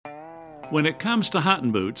When it comes to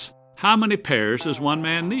hunting boots, how many pairs does one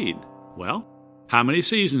man need? Well, how many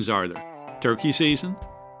seasons are there? Turkey season?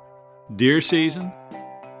 Deer season?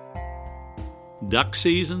 Duck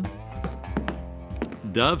season?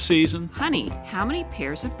 Dove season? Honey, how many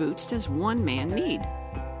pairs of boots does one man need?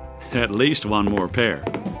 At least one more pair.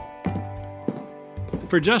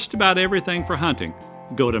 For just about everything for hunting,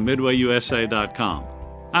 go to MidwayUSA.com.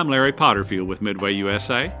 I'm Larry Potterfield with Midway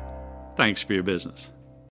USA. Thanks for your business.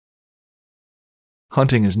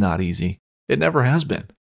 Hunting is not easy. It never has been.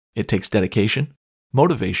 It takes dedication,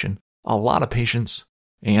 motivation, a lot of patience,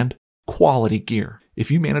 and quality gear. If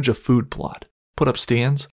you manage a food plot, put up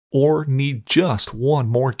stands, or need just one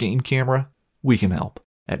more game camera, we can help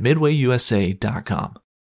at MidwayUSA.com.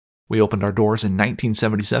 We opened our doors in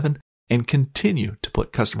 1977 and continue to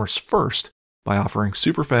put customers first by offering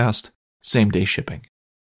super fast, same-day shipping.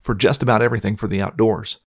 For just about everything for the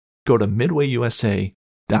outdoors, go to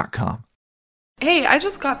MidwayUSA.com. Hey, I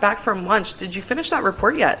just got back from lunch. Did you finish that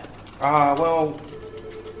report yet? Well,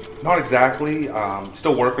 not exactly.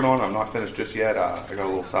 Still working on it. I'm not finished just yet. I got a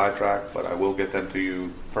little sidetracked, but I will get them to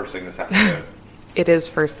you first thing this afternoon. It is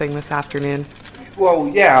first thing this afternoon. Well,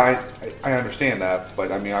 yeah, I understand that,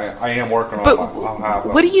 but I mean, I am working on it.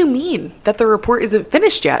 What do you mean that the report isn't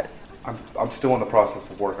finished yet? I'm still in the process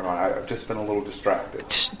of working on it. I've just been a little distracted.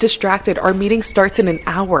 Distracted? Our meeting starts in an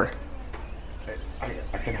hour.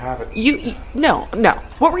 I can have it. No.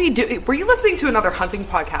 What were you doing? Were you listening to another hunting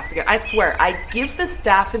podcast again? I swear, I give the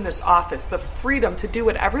staff in this office the freedom to do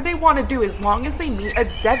whatever they want to do as long as they meet a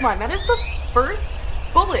deadline. That is the first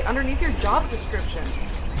bullet underneath your job description.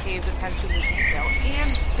 Pays attention to detail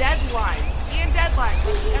and deadline.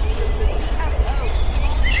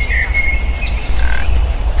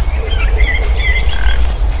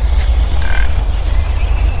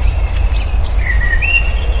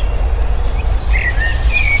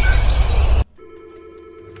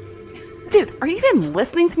 Dude, are you even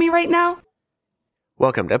listening to me right now?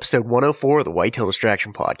 Welcome to episode 104 of the Whitetail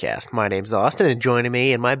Distraction Podcast. My name's Austin, and joining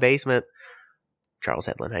me in my basement, Charles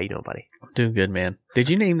Hedlund. How you doing, buddy? I'm doing good, man. Did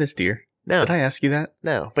you name this deer? No. Did I ask you that?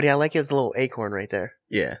 No, but yeah, I like his little acorn right there.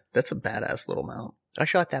 Yeah, that's a badass little mount. I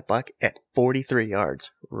shot that buck at 43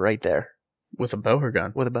 yards right there. With a bow or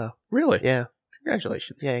gun? With a bow. Really? Yeah.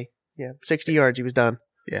 Congratulations. Yay. Yeah, 60 yards, he was done.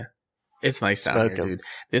 Yeah. It's nice down here, dude.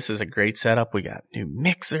 This is a great setup. We got new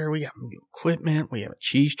mixer. We got new equipment. We have a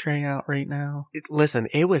cheese tray out right now. Listen,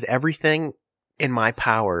 it was everything in my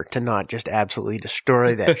power to not just absolutely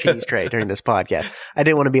destroy that cheese tray during this podcast. I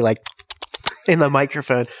didn't want to be like in the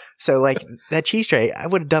microphone. So like that cheese tray, I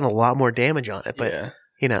would have done a lot more damage on it. But yeah.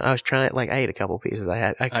 You know, I was trying, like I ate a couple pieces.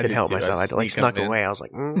 I couldn't help myself. I like snuck away. I was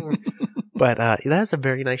like, But that's a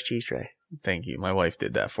very nice cheese tray. Thank you. My wife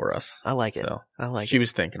did that for us. I like it. So I like she it.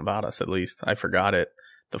 was thinking about us at least. I forgot it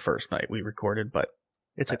the first night we recorded, but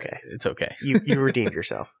it's okay. It's okay. You redeemed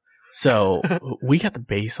yourself. So we got the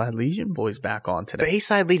Bayside Legion boys back on today.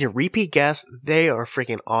 Bayside Legion, repeat guests. They are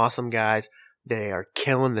freaking awesome guys. They are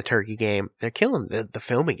killing the turkey game. They're killing the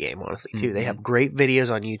filming game, honestly, too. Mm-hmm. They have great videos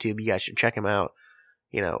on YouTube. You guys should check them out.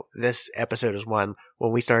 You know, this episode is one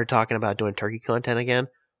when we started talking about doing turkey content again.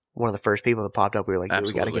 One of the first people that popped up, we were like,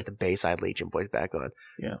 we got to get the Bayside Legion boys back on.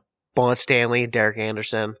 Yeah. Bond Stanley and Derek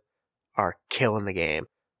Anderson are killing the game.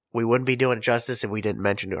 We wouldn't be doing it justice if we didn't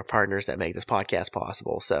mention our partners that make this podcast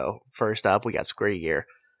possible. So first up, we got Scree Gear.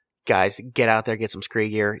 Guys, get out there, get some Scree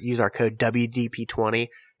Gear. Use our code WDP20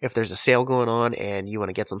 if there's a sale going on and you want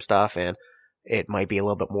to get some stuff, and it might be a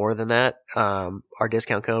little bit more than that. Our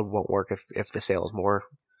discount code won't work if the sale is more.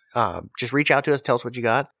 Just reach out to us, tell us what you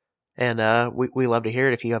got. And we love to hear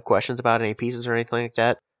it. If you have questions about any pieces or anything like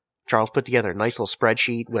that, Charles put together a nice little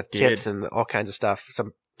spreadsheet with tips and all kinds of stuff,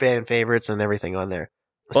 some fan favorites and everything on there.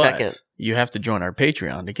 But you have to join our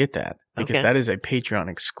Patreon to get that, because that is a Patreon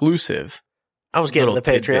exclusive. I was getting the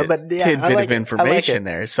Patreon, but yeah, tidbit like of information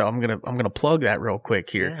there. So I'm gonna plug that real quick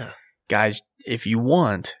here, guys. If you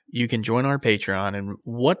want, you can join our Patreon, and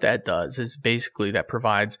what that does is basically that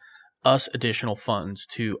provides us additional funds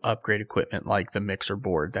to upgrade equipment like the mixer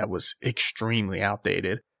board that was extremely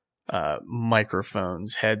outdated,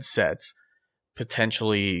 microphones, headsets,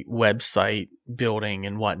 potentially website building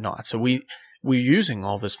and whatnot. So we're using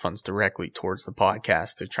all this funds directly towards the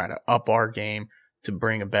podcast to try to up our game, to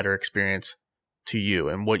bring a better experience to you.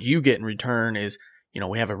 And what you get in return is, you know,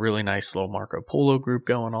 we have a really nice little Marco Polo group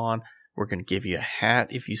going on. We're going to give you a hat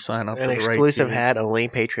if you sign up for the right exclusive hat. Only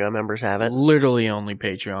Patreon members have it. Literally only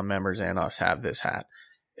Patreon members and us have this hat.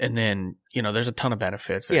 And then, there's a ton of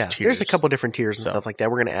benefits. There's a couple different tiers and stuff like that.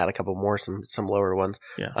 We're going to add a couple more, some lower ones.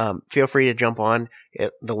 Yeah. Feel free to jump on.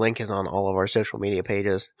 The link is on all of our social media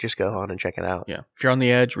pages. Just go on and check it out. Yeah. If you're on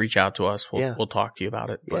the edge, reach out to us. We'll talk to you about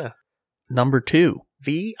it. But yeah. Number 2.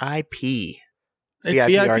 VIP. It's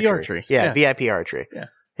VIP archery. Yeah, VIP archery. Yeah.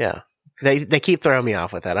 Yeah. They keep throwing me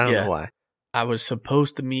off with that. I don't know why. I was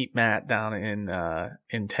supposed to meet Matt down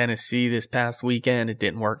in Tennessee this past weekend. It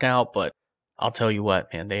didn't work out, but I'll tell you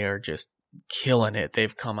what, man, they are just killing it.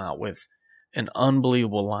 They've come out with an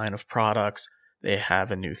unbelievable line of products. They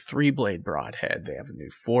have a new 3-blade broadhead. They have a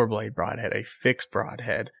new 4-blade broadhead, a fixed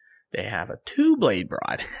broadhead. They have a 2-blade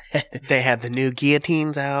broadhead. They have the new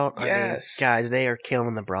guillotines out. Yes. Guys, they are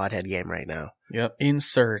killing the broadhead game right now. Yep.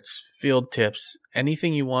 Inserts, field tips,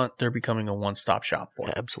 anything you want, they're becoming a one-stop shop for.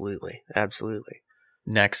 Yeah, absolutely. Absolutely.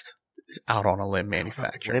 Next is Out on a Limb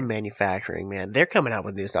Manufacturing. Limb Manufacturing, man. They're coming out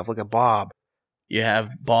with new stuff. Look at Bob. You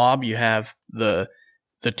have Bob, you have the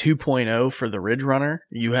 2.0 for the Ridge Runner.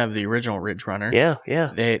 You have the original Ridge Runner. Yeah,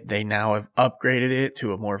 yeah. They now have upgraded it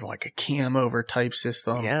to a more of like a cam over type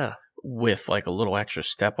system. Yeah. With like a little extra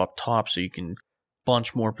step up top so you can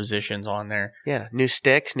bunch more positions on there. Yeah. New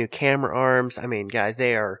sticks, new camera arms. I mean, guys,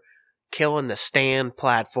 they are killing the stand,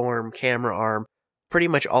 platform, camera arm. Pretty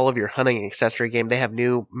much all of your hunting accessory game. They have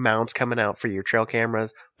new mounts coming out for your trail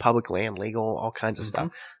cameras, public land, legal, all kinds of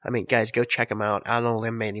stuff. I mean, guys, go check them out. Out on a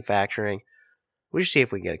Limb Manufacturing. We should see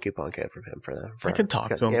if we can get a coupon code from him for them. I can talk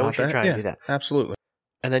to him about we should that. try and do that. Absolutely.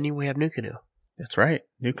 And then we have New Canoe. That's right.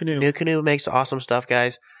 New Canoe. New Canoe makes awesome stuff,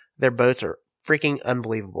 guys. Their boats are freaking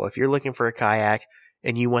unbelievable. If you're looking for a kayak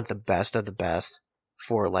and you want the best of the best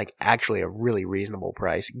for like actually a really reasonable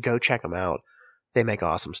price, go check them out. They make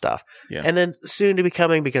awesome stuff. Yeah. And then soon to be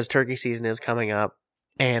coming, because turkey season is coming up,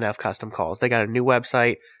 A&F Custom Calls. They got a new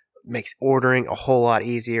website, makes ordering a whole lot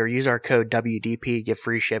easier. Use our code WDP to get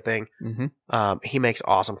free shipping. Mm-hmm. He makes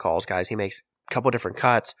awesome calls, guys. He makes a couple different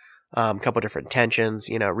cuts, a couple different tensions.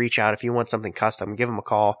 Reach out if you want something custom. Give him a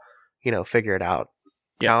call. Figure it out.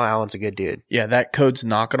 Yeah. Alan's a good dude. Yeah, that code's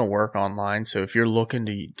not going to work online. So if you're looking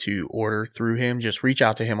to order through him, just reach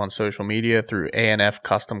out to him on social media through A&F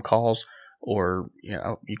Custom Calls. Or,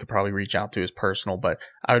 you could probably reach out to his personal, but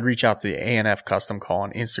I would reach out to the A&F Custom Call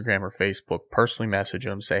on Instagram or Facebook, personally message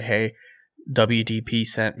him, say, hey, WDP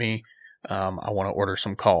sent me. I want to order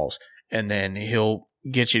some calls. And then he'll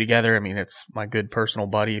get you together. I mean, it's my good personal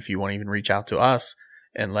buddy. If you want to even reach out to us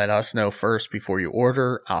and let us know first before you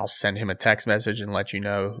order, I'll send him a text message and let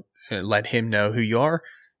him know who you are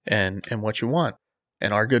and what you want.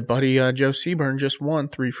 And our good buddy Joe Seaburn just won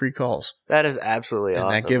 3 free calls. That is absolutely awesome.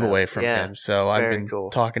 And that giveaway from him. So I've been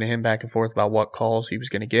talking to him back and forth about what calls he was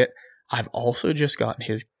going to get. I've also just gotten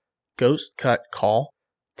his Ghost Cut call.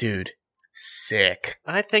 Dude, sick.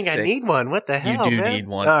 I think I need one. What the hell, You do man? need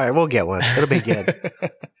one. All right, we'll get one. It'll be good.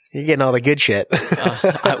 You're getting all the good shit.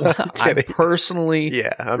 I personally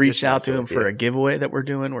reached out to him for a a giveaway that we're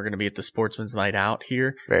doing. We're going to be at the Sportsman's Night Out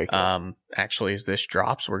here. Very cool. Actually, as this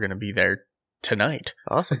drops, we're going to be there tonight.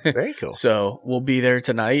 Awesome. Very cool. So we'll be there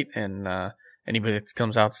tonight, and anybody that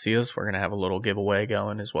comes out to see us, we're going to have a little giveaway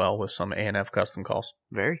going as well with some A&F Custom Calls.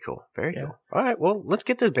 Very cool. Very cool. All right, well, let's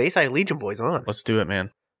get the Bayside Legion boys on. Let's do it,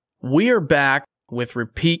 man. We are back with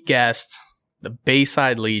repeat guests, the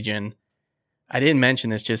Bayside Legion. I didn't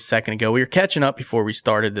mention this just a second ago. We were catching up before we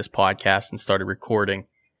started this podcast and started recording,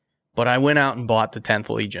 but I went out and bought the 10th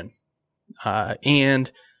Legion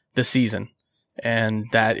and the season. And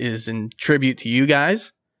that is in tribute to you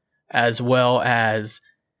guys, as well as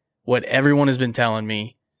what everyone has been telling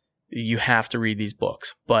me. You have to read these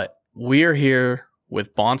books. But we are here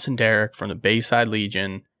with Bonce and Derek from the Bayside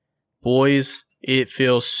Legion. Boys, it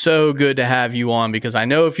feels so good to have you on, because I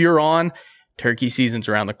know if you're on, turkey season's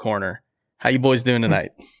around the corner. How you boys doing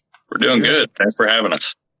tonight? We're doing good. Thanks for having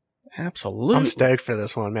us. Absolutely. I'm stoked for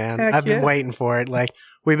this one, man. Heck I've been waiting for it. Like,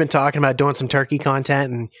 we've been talking about doing some turkey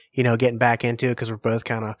content and, getting back into it, because we're both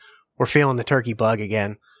we're feeling the turkey bug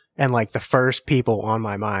again. And like, the first people on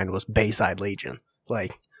my mind was Bayside Legion.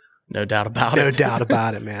 Like, no doubt about it. No doubt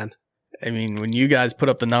about it, man. I mean, when you guys put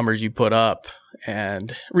up the numbers you put up,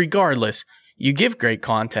 and regardless, you give great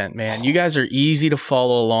content, man. You guys are easy to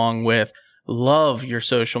follow along with. Love your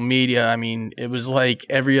social media. I mean, it was like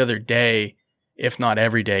every other day, if not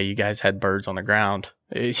every day, you guys had birds on the ground.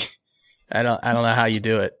 I don't know how you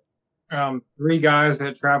do it. 3 guys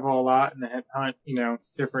that travel a lot and that hunt,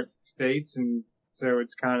 different states, and so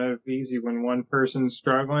it's kind of easy when one person's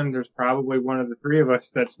struggling. There's probably one of the 3 of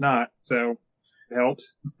us that's not, so it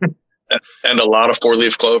helps. And a lot of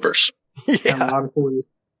 4-leaf clovers. Yeah. And a lot of 4-leaf.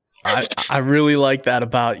 I really like that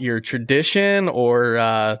about your tradition,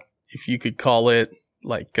 or if you could call it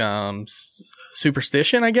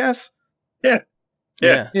superstition, I guess. Yeah.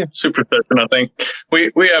 Superstition. I think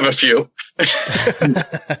we have a few.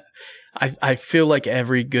 I feel like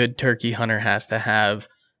every good turkey hunter has to have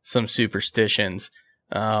some superstitions.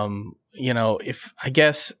 Why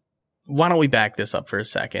don't we back this up for a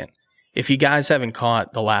second? If you guys haven't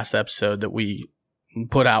caught the last episode that we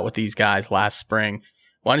put out with these guys last spring,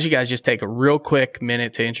 why don't you guys just take a real quick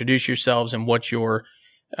minute to introduce yourselves and what you're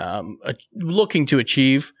looking to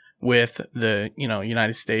achieve with the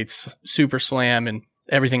United States Super Slam and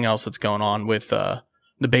everything else that's going on with the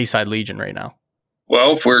Bayside Legion right now.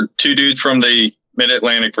 Well, we're 2 dudes from the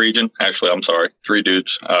Mid-Atlantic region. Actually, I'm sorry, 3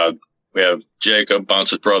 dudes. We have Jacob,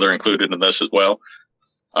 Bonce's brother, included in this as well.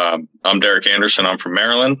 I'm Derek Anderson. I'm from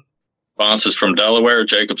Maryland. Bonce is from Delaware.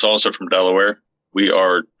 Jacob's also from Delaware. We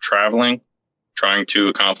are traveling, trying to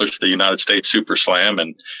accomplish the United States Super Slam.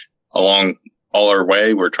 And along all our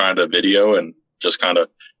way, we're trying to video and just kind of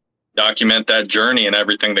document that journey and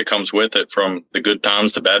everything that comes with it, from the good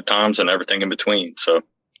times, the bad times, and everything in between. So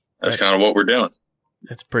that's kind of what we're doing.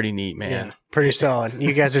 That's pretty neat, man. Yeah, pretty solid.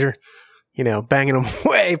 You guys are, banging them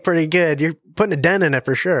away pretty good. You're putting a dent in it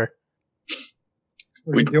for sure.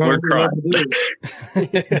 We're trying.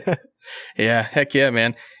 Yeah, heck yeah,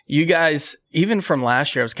 man. You guys, even from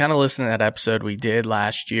last year, I was kind of listening to that episode we did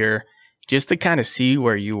last year just to kind of see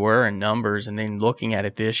where you were in numbers, and then looking at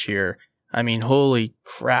it this year. I mean, holy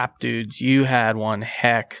crap, dudes. You had one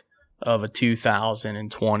heck of a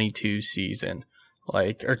 2022 season.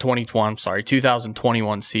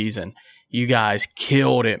 2021 season. You guys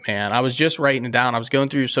killed it, man. I was just writing it down. I was going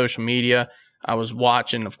through your social media. I was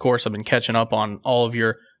watching. Of course, I've been catching up on all of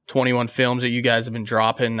your 21 films that you guys have been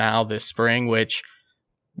dropping now this spring, which,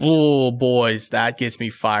 oh, boys, that gets me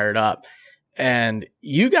fired up. And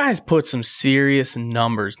you guys put some serious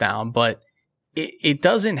numbers down, but it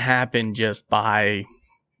doesn't happen just by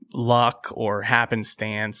luck or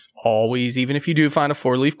happenstance always. Even if you do find a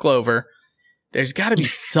 4-leaf clover, there's got to be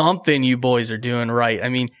something you boys are doing right. I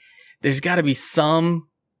mean, there's got to be some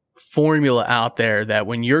formula out there that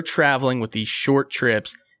when you're traveling with these short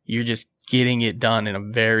trips, you're just getting it done in a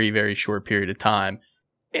very, very short period of time.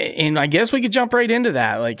 And I guess we could jump right into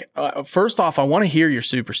that. First off, I want to hear your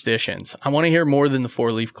superstitions. I want to hear more than the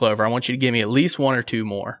 4-leaf clover. I want you to give me at least 1 or 2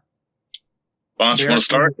 more. Bonce, you want to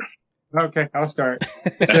start? Okay, I'll start.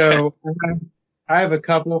 So I have a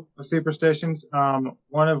couple of superstitions,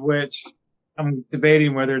 one of which I'm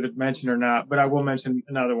debating whether to mention or not, but I will mention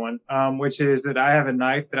another one, which is that I have a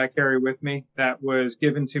knife that I carry with me that was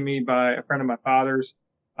given to me by a friend of my father's.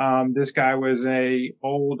 This guy was a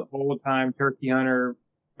old time turkey hunter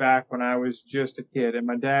back when I was just a kid, and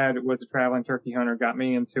my dad was a traveling turkey hunter, got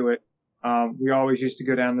me into it. We always used to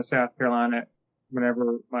go down to South Carolina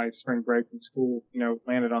whenever my spring break from school,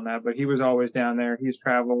 landed on that, but he was always down there. He's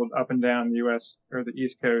traveled up and down the U.S. or the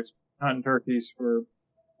East Coast hunting turkeys for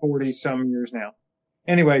 40 some years now.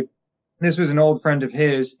 Anyway, this was an old friend of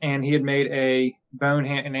his, and he had made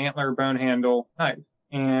an antler bone handle knife.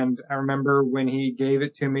 And I remember when he gave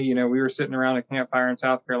it to me, we were sitting around a campfire in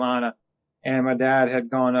South Carolina, and my dad had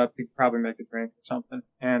gone up to probably make a drink or something.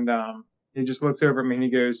 And, he just looks over at me and he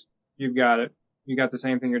goes, "You've got it. You got the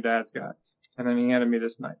same thing your dad's got." And then he handed me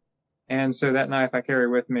this knife. And so that knife I carry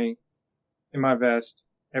with me in my vest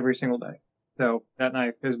every single day. So that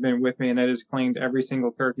knife has been with me, and it has cleaned every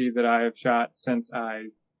single turkey that I have shot since I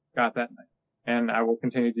got that knife. And I will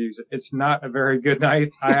continue to use it. It's not a very good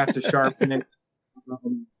knife. I have to sharpen it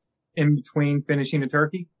in between finishing a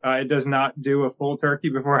turkey. It does not do a full turkey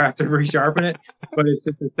before I have to resharpen it, but it's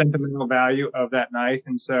just the sentimental value of that knife.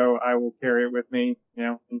 And so I will carry it with me,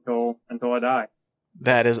 until I die.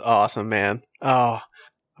 That is awesome, man. Oh,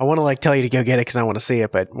 I want to tell you to go get it because I want to see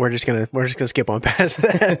it, but we're just gonna skip on past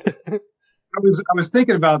that. I was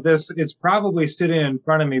thinking about this. It's probably sitting in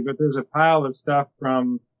front of me, but there's a pile of stuff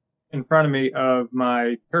in front of me of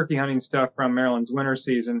my turkey hunting stuff from Maryland's winter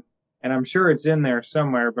season, and I'm sure it's in there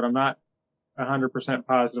somewhere, but I'm not 100%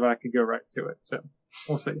 positive I could go right to it. So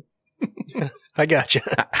we'll see. I gotcha.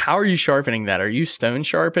 How are you sharpening that? Are you stone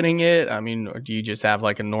sharpening it? I mean, or do you just have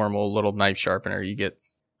a normal little knife sharpener? You get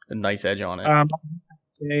a nice edge on it.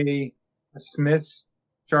 A Smith's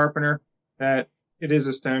sharpener that it is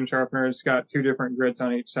a stone sharpener. It's got 2 different grits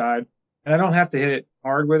on each side, and I don't have to hit it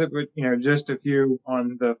hard with it, but just a few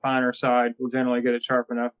on the finer side will generally get it sharp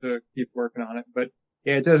enough to keep working on it. But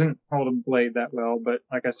yeah, it doesn't hold a blade that well, but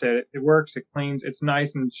like I said, it works. It cleans. It's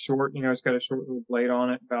nice and short. It's got a short little blade on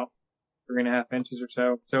it, about 3.5 inches or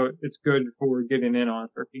so. So it's good for getting in on a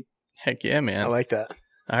turkey. Heck yeah, man. I like that.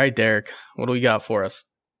 All right, Derek, what do we got for us?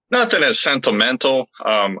 Nothing as sentimental.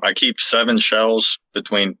 I keep 7 shells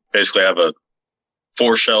between, basically I have a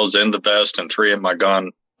 4 shells in the vest and 3 in my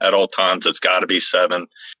gun at all times. It's got to be 7.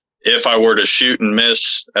 If I were to shoot and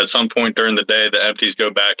miss at some point during the day, the empties go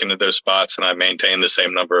back into those spots and I maintain the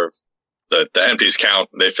same number of the empties count.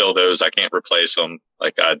 They fill those. I can't replace them.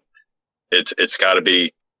 It's got to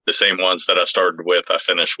be the same ones that I started with, I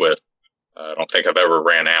finished with. I don't think I've ever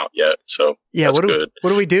ran out yet. So yeah, that's good.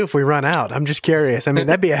 What do we do if we run out? I'm just curious. I mean,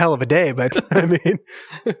 that'd be a hell of a day, but I mean,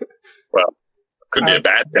 well, could be a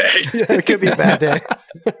bad day. Yeah, it could be a bad day.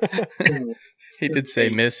 He did say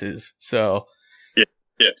misses. So yeah.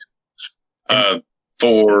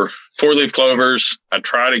 For 4-leaf clovers, I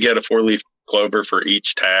try to get a 4-leaf clover for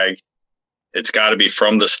each tag. It's got to be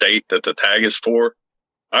from the state that the tag is for.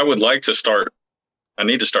 I would like to start. I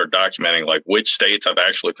need to start documenting like which states I've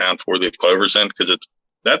actually found 4-leaf clovers in, because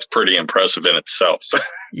that's pretty impressive in itself.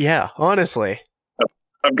 Yeah, honestly,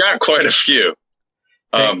 I've got quite a few.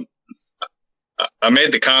 I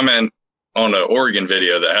made the comment on an Oregon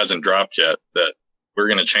video that hasn't dropped yet that we're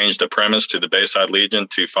going to change the premise to the Bayside Legion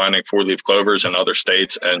to finding 4-leaf clovers in other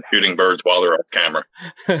states and shooting birds while they're off camera.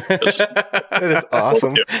 That is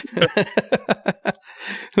awesome.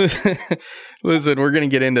 Listen, we're going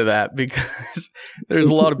to get into that because there's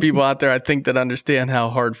a lot of people out there, I think, that understand how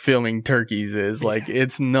hard filming turkeys is. Like,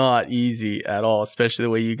 it's not easy at all, especially the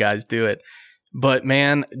way you guys do it. But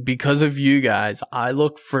man, because of you guys, I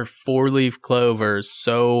look for 4-leaf clovers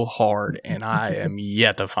so hard, and I am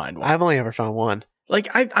yet to find one. I've only ever found one. Like,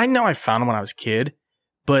 I know I found them when I was a kid,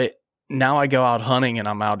 but now I go out hunting, and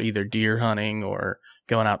I'm out either deer hunting or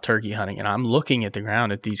going out turkey hunting, and I'm looking at the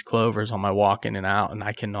ground at these clovers on my walk in and out, and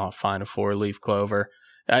I cannot find a 4-leaf clover.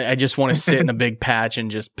 I just want to sit in a big patch and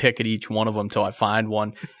just pick at each one of them till I find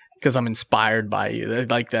one, because I'm inspired by you.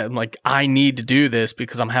 Like that. I'm like, I need to do this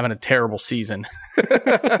because I'm having a terrible season.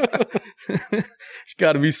 There's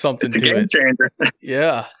got to be something to it. It's a game changer.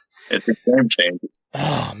 Yeah. It's a game changer.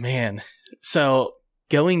 Oh, man. So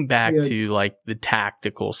going back to like the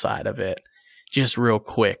tactical side of it, just real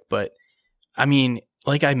quick. But I mean,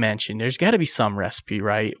 like I mentioned, there's got to be some recipe,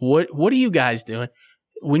 right? What are you guys doing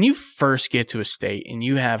when you first get to a state and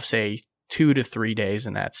you have, say, 2 to 3 days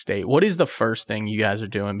in that state? What is the first thing you guys are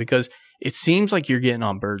doing? Because it seems like you're getting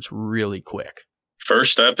on birds really quick.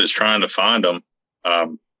 First step is trying to find them.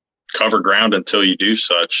 Cover ground until you do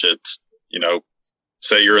such. It's,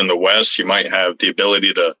 say you're in the West, you might have the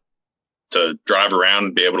ability to drive around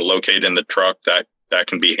and be able to locate in the truck. That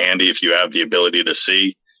can be handy if you have the ability to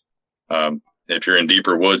see. If you're in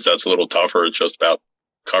deeper woods, that's a little tougher. It's just about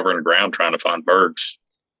covering ground, trying to find birds.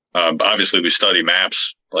 Obviously we study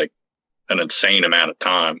maps like an insane amount of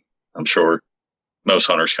time. I'm sure most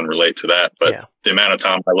hunters can relate to that, but the amount of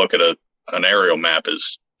time I look at an aerial map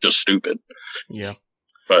is just stupid. Yeah.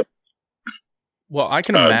 But well, I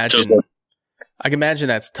can imagine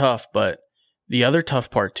that's tough, but the other tough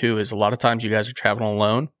part too is a lot of times you guys are traveling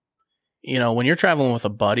alone. When you're traveling with a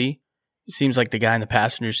buddy, it seems like the guy in the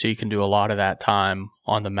passenger seat can do a lot of that time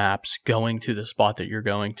on the maps going to the spot that you're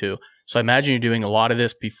going to. So I imagine you're doing a lot of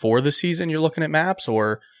this before the season, you're looking at maps,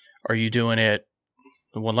 or are you doing it,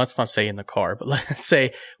 well, let's not say in the car, but let's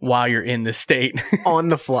say while you're in the state? On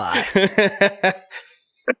the fly.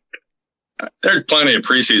 There's plenty of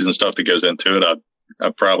preseason stuff that goes into it.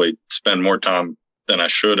 I probably spend more time than I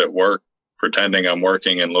should at work pretending I'm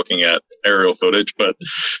working and looking at aerial footage, but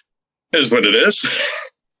it is what it is.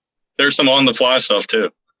 There's some on the fly stuff too.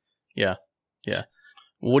 Yeah. Yeah.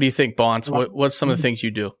 What do you think, Bonds? What's some of the things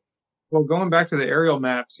you do? Well, going back to the aerial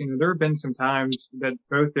maps, there have been some times that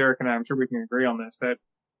both Derek and I'm sure we can agree on this, that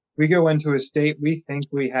we go into a state, we think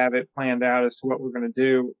we have it planned out as to what we're going to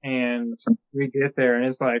do, and we get there and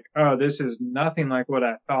it's like, oh, this is nothing like what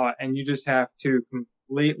I thought, and you just have to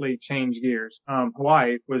completely change gears.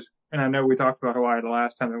 Hawaii was, and I know we talked about Hawaii the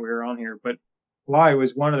last time that we were on here, but Hawaii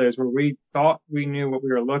was one of those where we thought we knew what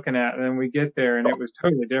we were looking at, and then we get there and it was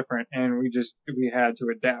totally different, and we had to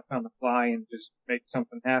adapt on the fly and just make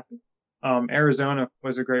something happen. Arizona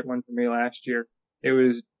was a great one for me last year. It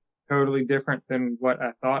was totally different than what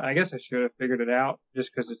I thought. I guess I should have figured it out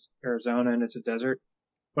just because it's Arizona and it's a desert,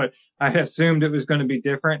 but I assumed it was going to be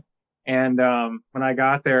different. And when I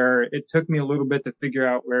got there, it took me a little bit to figure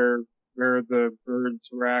out where the birds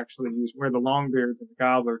were actually used, where the longbeards and the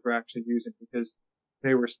gobblers were actually using, because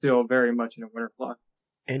they were still very much in a winter flock.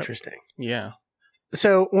 Interesting. Yeah.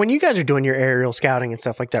 So when you guys are doing your aerial scouting and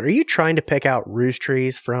stuff like that, are you trying to pick out roost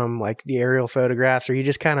trees from like the aerial photographs? Or are you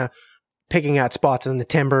just kind of picking out spots in the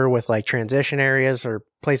timber with like transition areas or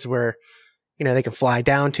places where, they can fly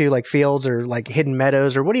down to, like fields or like hidden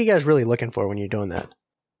meadows? Or what are you guys really looking for when you're doing that?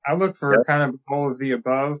 I look for kind of all of the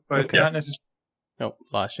above, but not necessarily. Oh,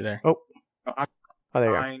 lost you there. Oh,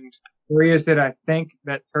 there you find areas that I think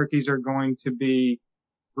that turkeys are going to be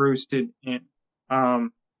roosted in,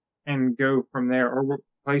 and go from there, or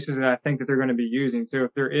places that I think that they're going to be using. So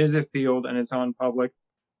if there is a field and it's on public,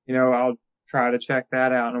 I'll try to check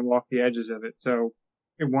that out and walk the edges of it. So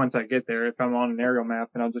once I get there, if I'm on an aerial map,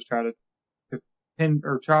 then I'll just try to pin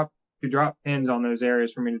or drop pins on those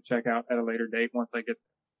areas for me to check out at a later date once I get there.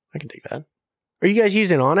 I can take that. Are you guys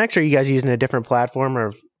using Onyx, or are you guys using a different platform,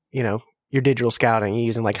 or, your digital scouting? Are you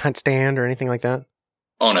using like Hunt Stand or anything like that?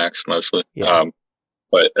 Onyx mostly. Yeah.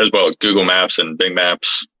 But as well as Google Maps and Bing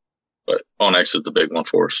Maps. But Onyx is the big one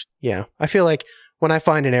for us. Yeah. I feel like when I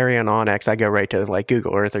find an area on Onyx, I go right to like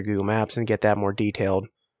Google Earth or Google Maps and get that more detailed,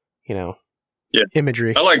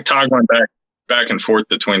 imagery. I like toggling back and forth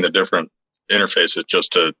between the different interfaces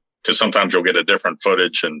because sometimes you'll get a different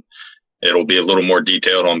footage and it'll be a little more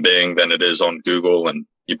detailed on Bing than it is on Google, and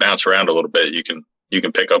you bounce around a little bit. You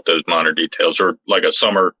can pick up those minor details, or like a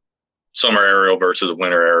summer aerial versus a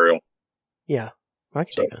winter aerial. Yeah, I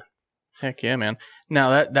can do that. Heck yeah, man.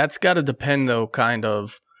 Now that's got to depend though, kind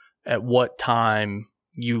of at what time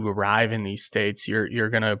you arrive in these states. You're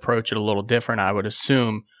going to approach it a little different, I would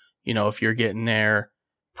assume. If you're getting there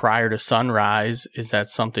prior to sunrise, is that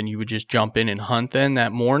something you would just jump in and hunt then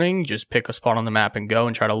that morning? Just pick a spot on the map and go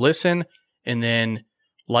and try to listen? And then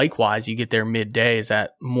likewise, you get there midday. Is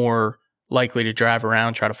that more likely to drive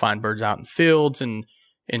around, try to find birds out in fields and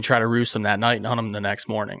try to roost them that night and hunt them the next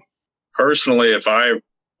morning? Personally, if I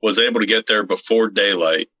was able to get there before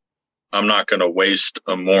daylight, I'm not going to waste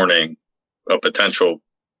a morning, a potential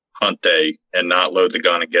hunt day, and not load the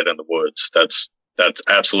gun and get in the woods. That's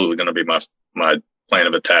absolutely going to be my plan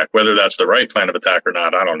of attack. Whether that's the right plan of attack or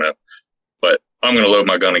not, I don't know. But I'm going to load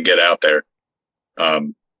my gun and get out there.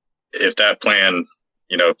 If that plan,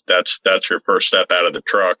 if that's your first step out of the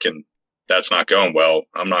truck and that's not going well,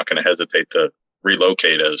 I'm not going to hesitate to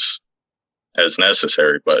relocate as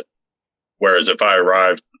necessary. But whereas if I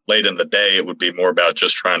arrived late in the day, it would be more about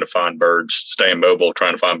just trying to find birds, staying mobile,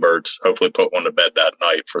 trying to find birds, hopefully put one to bed that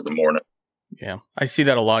night for the morning. Yeah, I see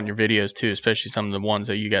that a lot in your videos too, especially some of the ones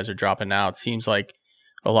that you guys are dropping out. It seems like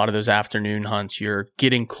a lot of those afternoon hunts, you're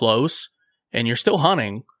getting close and you're still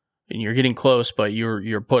hunting and you're getting close, but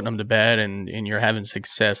you're putting them to bed and you're having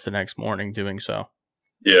success the next morning doing so.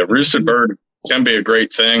 Yeah, roosted bird can be a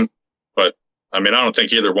great thing, but I don't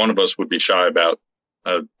think either one of us would be shy about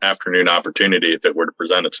an afternoon opportunity. If it were to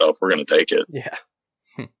present itself, we're going to take it. Yeah.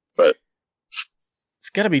 But it's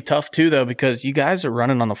got to be tough too, though, because you guys are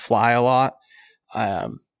running on the fly a lot.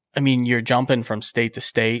 You're jumping from state to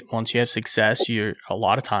state. Once you have success, a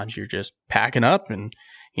lot of times you're just packing up and,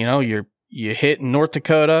 you hit North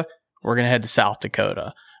Dakota. We're going to head to South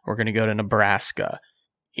Dakota. We're going to go to Nebraska.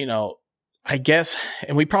 I guess,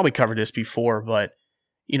 and we probably covered this before, but,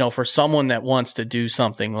 for someone that wants to do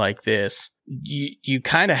something like this, you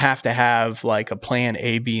kind of have to have like a plan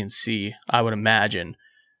A, B, and C, I would imagine,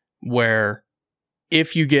 where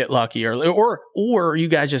if you get lucky or you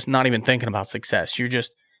guys just not even thinking about success, you're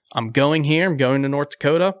just, I'm going here, I'm going to North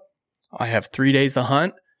Dakota. I have 3 days to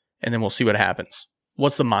hunt and then we'll see what happens.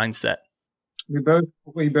 What's the mindset?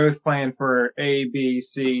 We both plan for A, B,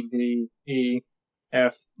 C, D, E,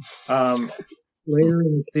 F. Later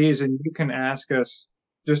in the season, you can ask us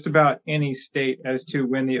just about any state as to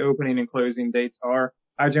when the opening and closing dates are.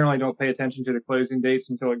 I generally don't pay attention to the closing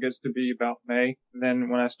dates until it gets to be about May. And then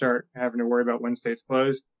when I start having to worry about when states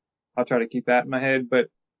close, I'll try to keep that in my head. But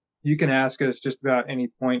you can ask us just about any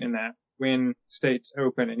point in that when states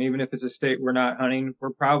open. And even if it's a state we're not hunting,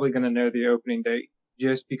 we're probably going to know the opening date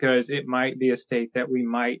just because it might be a state that we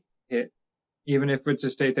might hit. Even if it's a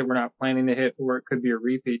state that we're not planning to hit, or it could be a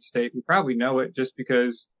repeat state, we probably know it just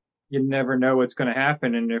because you never know what's going to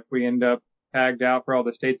happen. And if we end up tagged out for all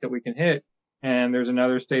the states that we can hit and there's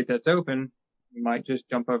another state that's open, we might just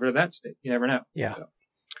jump over to that state. You never know. Yeah. So.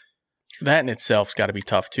 That in itself's got to be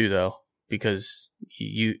tough too, though, because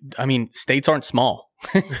states aren't small.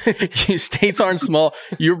 States aren't small.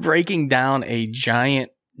 You're breaking down a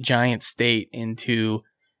giant state into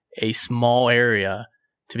a small area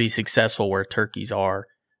to be successful where turkeys are.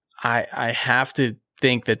 I have to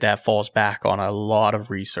think that falls back on a lot of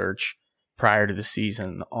research prior to the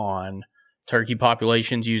season on turkey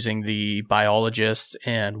populations, using the biologists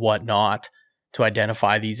and whatnot to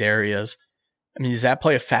identify these areas. Does that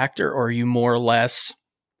play a factor, or are you more or less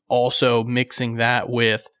also mixing that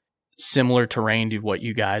with similar terrain to what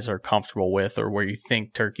you guys are comfortable with, or where you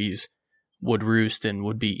think turkeys would roost and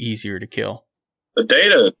would be easier to kill? The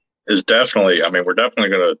data is definitely, we're definitely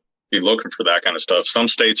going to be looking for that kind of stuff. Some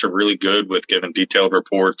states are really good with giving detailed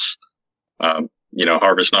reports,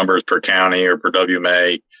 harvest numbers per county or per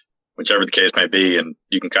WMA, whichever the case may be. And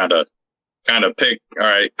you can kind of kind of pick, all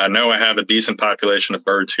right, I know I have a decent population of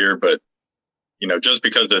birds here, but just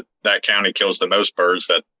because that county kills the most birds,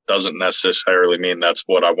 that doesn't necessarily mean that's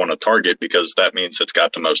what I want to target, because that means it's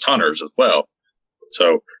got the most hunters as well.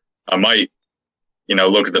 So I might,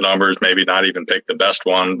 look at the numbers, maybe not even pick the best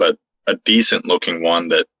one, but a decent looking one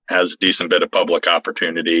that has a decent bit of public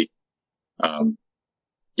opportunity.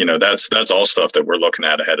 That's all stuff that we're looking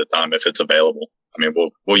at ahead of time if it's available. I mean,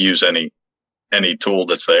 we'll use any tool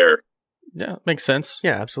that's there. Yeah, makes sense.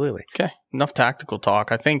 Yeah, absolutely. Okay, enough tactical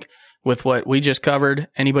talk. I think with what we just covered,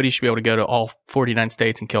 anybody should be able to go to all 49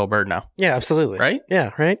 states and kill a bird now. Yeah, absolutely. Right?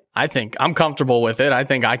 Yeah, right. I think I'm comfortable with it. I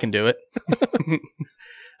think I can do it.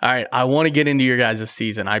 All right, I want to get into your guys'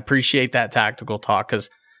 season. I appreciate that tactical talk because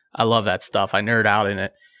I love that stuff. I nerd out in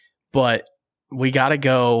it. But we got to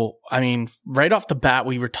go. I mean, right off the bat,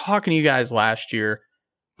 we were talking to you guys last year.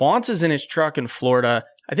 Bonce is in his truck in Florida.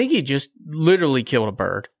 I think he just literally killed a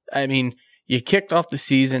bird. I mean, you kicked off the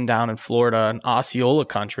season down in Florida, in Osceola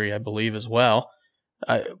country, I believe, as well.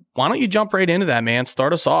 Why don't you jump right into that, man?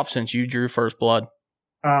 Start us off since you drew first blood.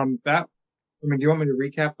 Do you want me to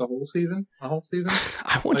recap the whole season?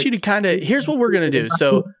 I want you to kind of, here's what we're going to do.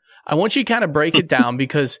 So I want you to kind of break it down,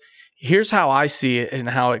 because here's how I see it and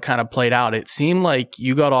how it kind of played out. It seemed like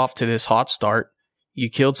you got off to this hot start. You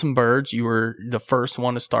killed some birds. You were the first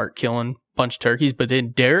one to start killing a bunch of turkeys, but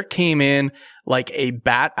then Derek came in like a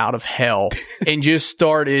bat out of hell and just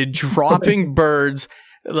started dropping birds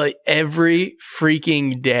like every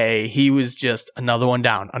freaking day. He was just another one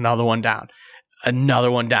down, another one down, another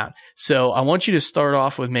one down. So I want you to start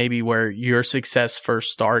off with maybe where your success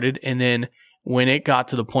first started, and then when it got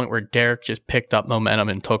to the point where Derek just picked up momentum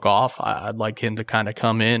and took off, I'd like him to kind of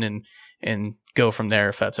come in and go from there,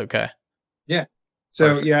 if that's okay. Yeah. So,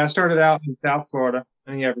 Perfect. Yeah, I started out in South Florida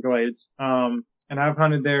in the Everglades. And I've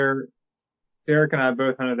hunted there. Derek and I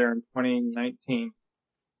both hunted there in 2019,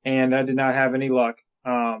 and I did not have any luck.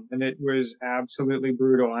 And it was absolutely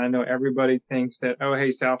brutal. I know everybody thinks that, oh,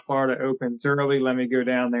 hey, South Florida opens early. Let me go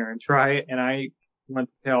down there and try it. And I want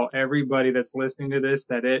to tell everybody that's listening to this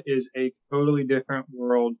that it is a totally different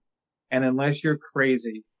world. And unless you're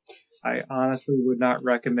crazy, I honestly would not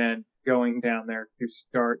recommend going down there to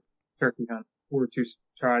start turkey hunt or to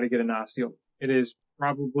try to get an Osceola. It is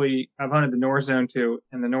probably, I've hunted the North Zone too,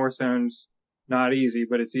 and the North Zone's not easy,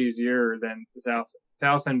 but it's easier than the South Zone.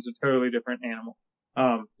 South Zone's a totally different animal.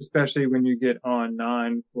 Especially when you get on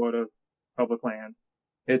non-Florida public land.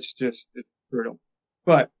 It's brutal.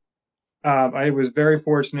 But, I was very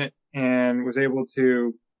fortunate and was able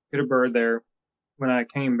to hit a bird there. When I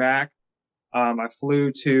came back, I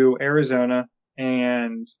flew to Arizona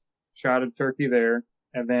and shot a turkey there.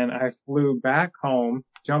 And then I flew back home,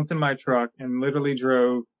 jumped in my truck, and literally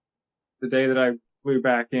drove the day that I flew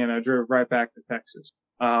back in. I drove right back to Texas.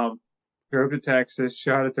 Drove to Texas,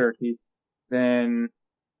 shot a turkey. Then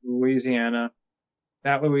Louisiana.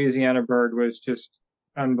 That Louisiana bird was just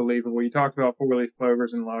unbelievable. You talked about four-leaf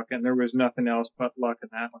clovers and luck, and there was nothing else but luck in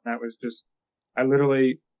that one. That was just, I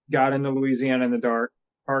literally got into Louisiana in the dark,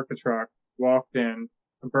 parked the truck, walked in,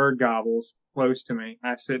 a bird gobbles close to me.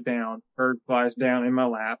 I sit down, bird flies down in my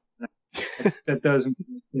lap. That doesn't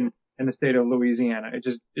in the state of Louisiana. It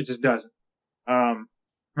just doesn't. And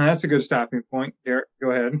that's a good stopping point. Derek,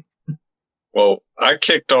 go ahead. Well, I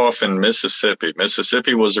kicked off in Mississippi.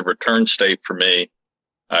 Mississippi was a return state for me.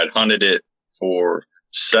 I'd hunted it for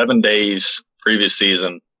 7 days previous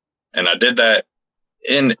season, and I did that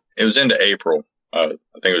it was into April. I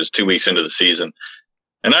think it was 2 weeks into the season.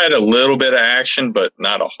 And I had a little bit of action, but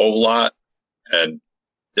not a whole lot, and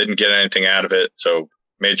didn't get anything out of it. So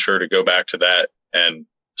made sure to go back to that and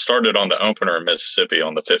started on the opener in Mississippi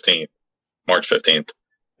on the 15th, March 15th.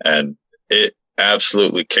 And it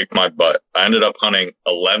absolutely kicked my butt. I ended up hunting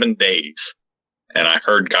 11 days, and I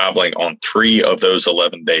heard gobbling on 3 of those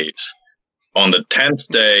 11 days. On the 10th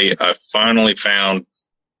day, I finally found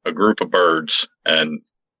a group of birds, and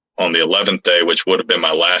on the 11th day, which would have been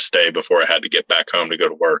my last day before I had to get back home to go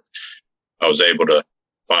to work, I was able to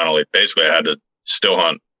finally, basically I had to still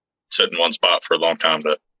hunt, sit in one spot for a long time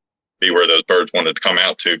to be where those birds wanted to come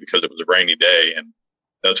out to, because it was a rainy day, and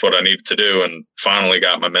that's what I needed to do, and finally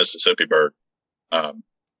got my Mississippi bird.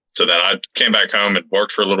 So then I came back home and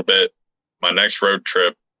worked for a little bit. My next road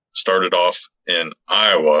trip started off in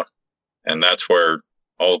Iowa, and that's where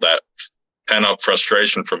all that pent up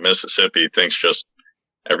frustration from Mississippi,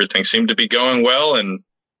 everything seemed to be going well, and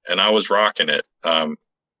I was rocking it.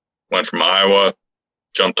 Went from Iowa,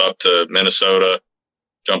 jumped up to Minnesota,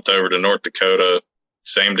 jumped over to North Dakota.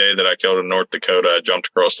 Same day that I killed in North Dakota, I jumped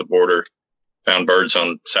across the border, found birds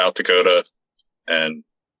on South Dakota, and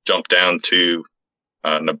jumped down to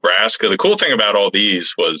Nebraska. The cool thing about all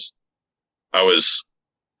these was I was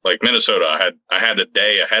like Minnesota. I had a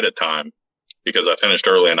day ahead of time because I finished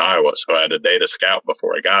early in Iowa, so I had a day to scout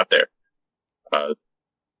before I got there,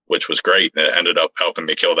 which was great. And it ended up helping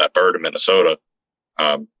me kill that bird in Minnesota.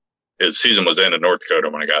 His season was in North Dakota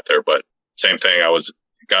when I got there, but same thing.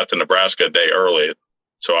 Got to Nebraska a day early,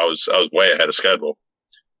 so I was way ahead of schedule.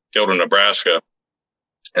 Killed in Nebraska,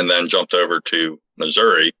 and then jumped over to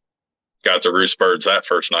Missouri. Got the roost birds that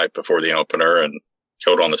first night before the opener, and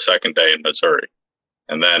killed on the second day in Missouri.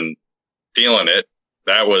 And then feeling it,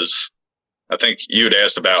 that was, I think you had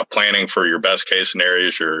asked about planning for your best case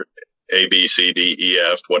scenarios, your A, B, C, D, E,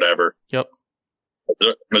 F, whatever. Yep.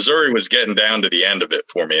 Missouri was getting down to the end of it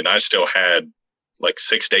for me, and I still had like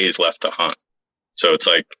 6 days left to hunt. So it's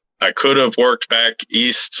like I could have worked back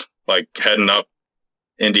east, like heading up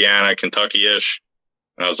Indiana, Kentucky-ish.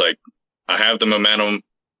 And I was like, I have the momentum.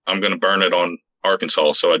 I'm going to burn it on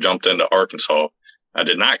Arkansas. So I jumped into Arkansas. I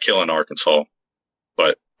did not kill in Arkansas,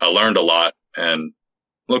 but I learned a lot, and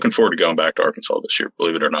looking forward to going back to Arkansas this year,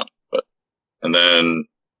 believe it or not. And then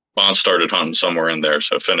Bond started hunting somewhere in there.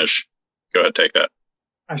 So finish. Go ahead, take that.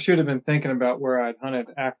 I should have been thinking about where I'd hunted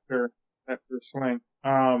after that first swing.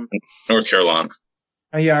 North Carolina.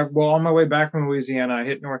 Yeah, well, on my way back from Louisiana, I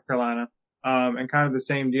hit North Carolina, and kind of the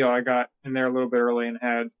same deal. I got in there a little bit early and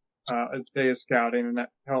had a day of scouting, and that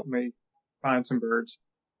helped me find some birds.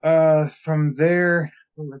 From there,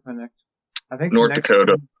 what was my next? I think North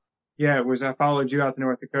Dakota. Yeah, it was. I followed you out to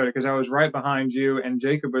North Dakota because I was right behind you, and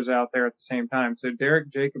Jacob was out there at the same time. So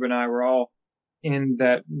Derek, Jacob, and I were all in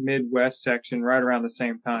that Midwest section right around the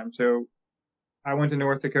same time. So I went to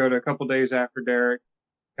North Dakota a couple days after Derek,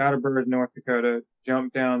 got a bird in North Dakota,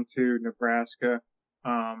 jumped down to Nebraska,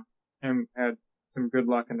 and had some good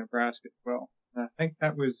luck in Nebraska as well. And I think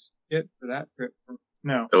that was it for that trip.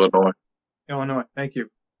 No. Illinois. Thank you.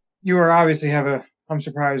 You are obviously I'm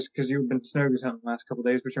surprised because you've been snow goose hunting the last couple of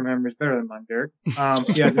days, which your memory is better than mine, Derek.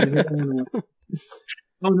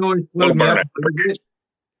 Illinois slowed me up a bit,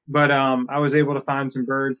 but I was able to find some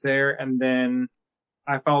birds there, and then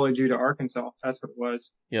I followed you to Arkansas. That's what it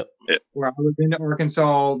was. Yep. Where I was in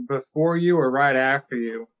Arkansas before you or right after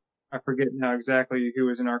you. I forget now exactly who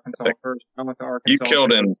was in Arkansas first. I went to Arkansas. You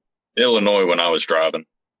killed in Illinois when I was driving.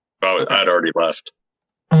 I'd already left.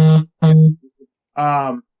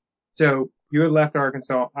 So you had left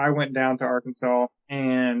Arkansas. I went down to Arkansas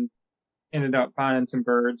and ended up finding some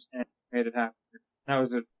birds and made it happen. That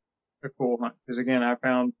was a cool hunt because again, I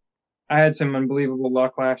had some unbelievable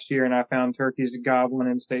luck last year, and I found turkeys gobbling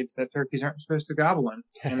in states that turkeys aren't supposed to gobble in,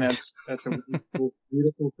 and that's a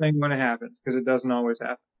beautiful thing when it happens because it doesn't always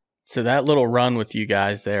happen. So that little run with you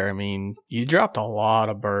guys there, I mean, you dropped a lot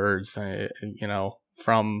of birds,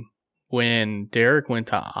 from when Derek went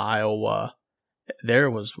to Iowa,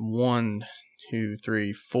 there was 1, 2,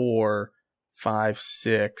 3, 4, 5,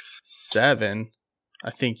 6, 7. I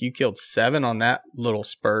think you killed 7 on that little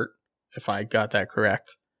spurt, if I got that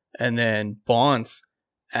correct. And then Bonce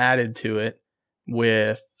added to it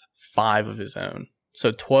with 5 of his own.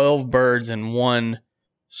 So 12 birds in one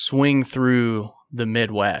swing through the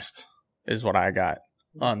Midwest is what I got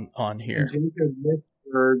on here. Jacob missed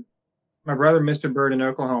a bird. My brother missed a bird in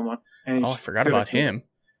Oklahoma. And I forgot about him.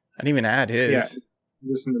 I didn't even add his. Yeah, he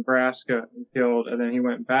was in Nebraska and killed, and then he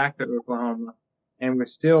went back to Oklahoma and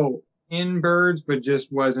was still in birds, but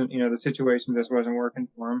just wasn't, the situation just wasn't working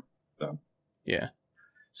for him. So yeah.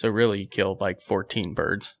 So really, you killed like 14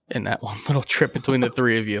 birds in that one little trip between the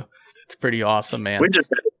three of you. It's pretty awesome, man. We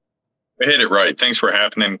hit it right. Things were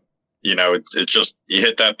happening. It's just you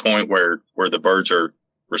hit that point where the birds are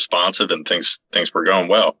responsive and things were going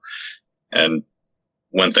well. And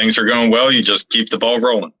when things are going well, you just keep the ball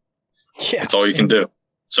rolling. Yeah. That's all you can do.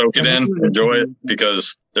 Soak it in, enjoy it,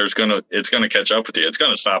 because it's gonna catch up with you. It's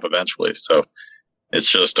gonna stop eventually. So it's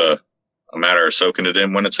just a matter of soaking it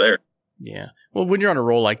in when it's there. Yeah. Well, when you're on a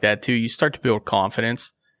roll like that too, you start to build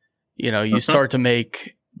confidence. You start to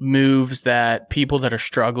make moves that people that are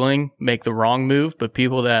struggling make the wrong move, but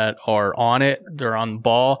people that are on it, they're on the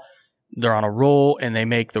ball, they're on a roll, and they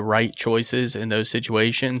make the right choices in those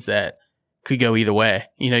situations that could go either way.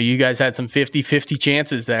 You guys had some 50-50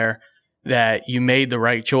 chances there that you made the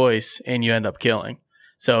right choice and you end up killing.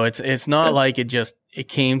 So it's not like it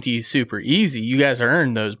came to you super easy. You guys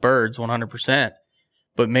earned those birds 100%.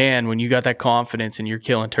 But man, when you got that confidence and you're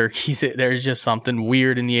killing turkeys, there's just something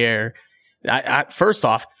weird in the air. First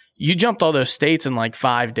off, you jumped all those states in like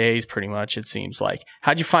 5 days, pretty much, it seems like.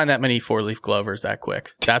 How'd you find that many 4-leaf clovers that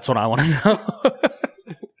quick? That's what I want to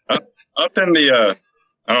know. Up in the,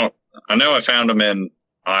 I know I found them in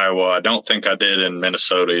Iowa. I don't think I did in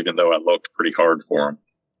Minnesota, even though I looked pretty hard for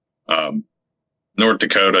them. North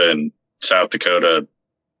Dakota and South Dakota,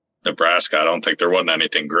 Nebraska, I don't think there wasn't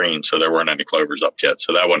anything green, so there weren't any clovers up yet,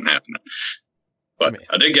 so that wasn't happening. But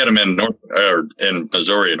I did get them in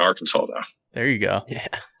Missouri and Arkansas, though. There you go. Yeah.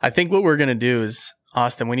 I think what we're going to do is,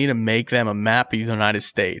 Austin, we need to make them a map of the United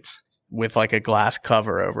States with like a glass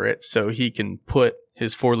cover over it so he can put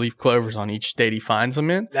his 4-leaf clovers on each state he finds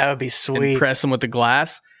them in. That would be sweet. And press them with the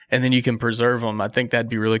glass, and then you can preserve them. I think that'd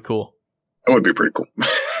be really cool. That would be pretty cool.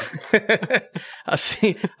 I'll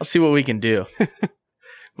see what we can do.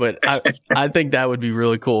 But I think that would be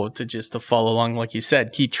really cool to follow along, like you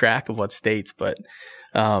said, keep track of what states. But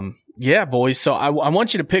yeah, boys. So I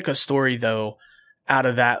want you to pick a story though out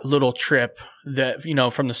of that little trip that, you know,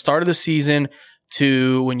 from the start of the season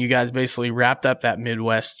to when you guys basically wrapped up that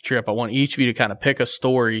Midwest trip. I want each of you to kind of pick a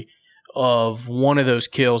story of one of those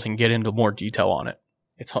kills and get into more detail on it.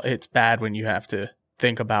 It's bad when you have to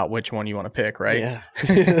think about which one you want to pick, right? Yeah.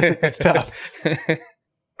 It's tough.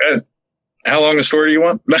 How long a story do you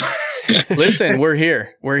want? Listen, we're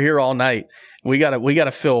here. We're here all night. We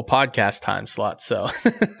gotta fill a podcast time slot. So,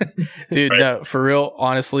 dude, right. For real,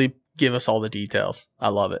 honestly, give us all the details. I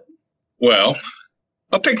love it. Well,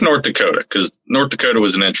 I'll pick North Dakota because North Dakota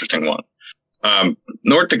was an interesting one.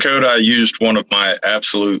 North Dakota, I used one of my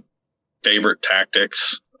absolute favorite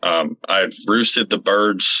tactics. I had roosted the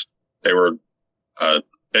birds. They were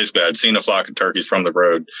basically, I'd seen a flock of turkeys from the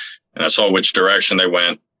road, and I saw which direction they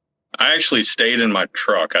went. I actually stayed in my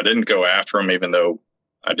truck. I didn't go after them, even though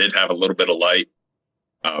I did have a little bit of light.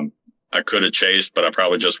 I could have chased, but I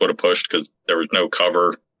probably just would have pushed because there was no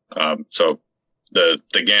cover. So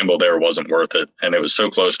the gamble there wasn't worth it. And it was so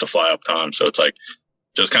close to fly up time. So it's like,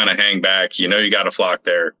 just kind of hang back. You know, you got a flock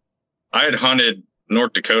there. I had hunted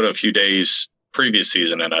North Dakota a few days previous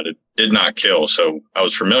season and I did not kill. So I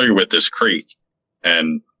was familiar with this creek,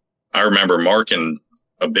 and I remember marking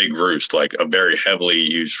a big roost, like a very heavily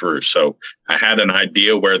used roost. So I had an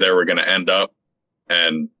idea where they were going to end up,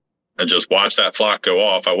 and I just watched that flock go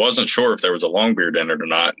off. I wasn't sure if there was a longbeard in it or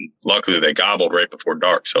not. And luckily they gobbled right before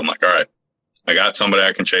dark. So I'm like, all right, I got somebody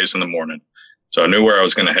I can chase in the morning. So I knew where I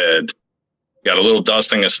was going to head. Got a little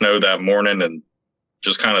dusting of snow that morning and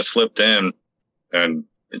just kind of slipped in, and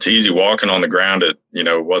it's easy walking on the ground. The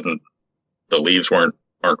leaves weren't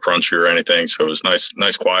crunchy or anything. So it was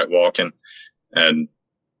nice, quiet walking, and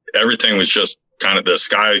everything was just kind of the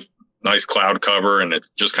sky, nice cloud cover, and it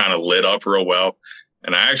just kind of lit up real well.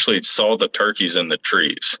 And I actually saw the turkeys in the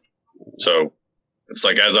trees. So it's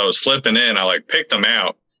like, as I was slipping in, I like picked them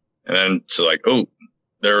out, and then it's like, oh,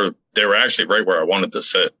 they were actually right where I wanted to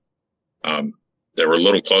sit. They were a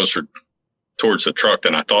little closer towards the truck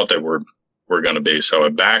than I thought they were going to be. So I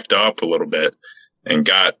backed up a little bit and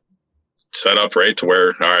got set up right to where,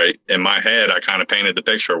 all right, in my head, I kind of painted the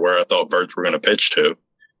picture of where I thought birds were going to pitch to.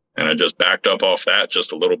 And I just backed up off that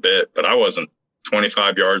just a little bit, but I wasn't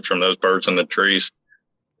 25 yards from those birds in the trees.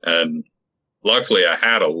 And luckily I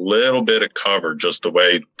had a little bit of cover just the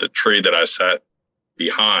way the tree that I sat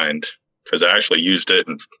behind, because I actually used it,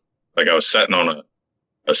 and like I was sitting on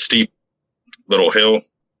a steep little hill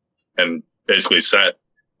and basically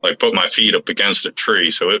put my feet up against a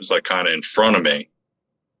tree. So it was like kind of in front of me,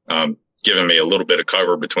 giving me a little bit of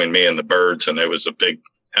cover between me and the birds. And it was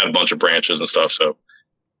had a bunch of branches and stuff. So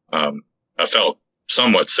I felt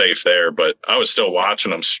somewhat safe there, but I was still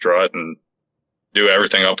watching them strut and do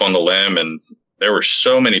everything up on the limb. And there were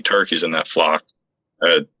so many turkeys in that flock.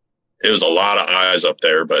 It was a lot of eyes up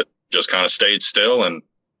there, but just kind of stayed still and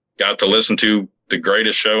got to listen to the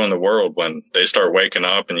greatest show in the world when they start waking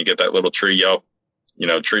up and you get that little tree yelp,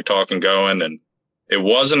 tree talking going. And it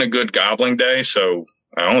wasn't a good gobbling day. So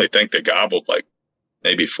I only think they gobbled like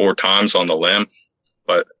maybe 4 times on the limb,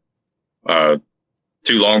 but,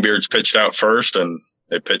 2 longbeards pitched out first, and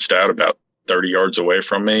they pitched out about 30 yards away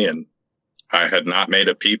from me. And I had not made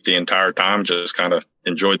a peep the entire time, just kind of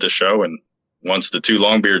enjoyed the show. And once the 2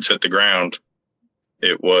 longbeards hit the ground,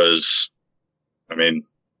 I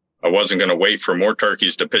wasn't going to wait for more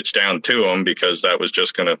turkeys to pitch down to them, because that was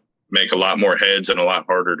just going to make a lot more heads and a lot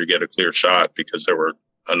harder to get a clear shot, because there were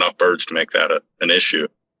enough birds to make that an issue.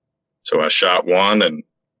 So I shot one,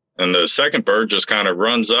 and the second bird just kind of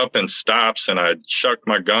runs up and stops, and I shucked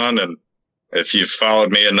my gun. And if you've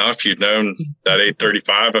followed me enough, you've known that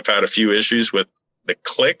 835, I've had a few issues with the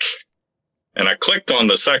click, and I clicked on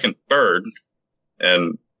the second bird.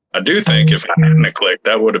 And I do think if I hadn't clicked,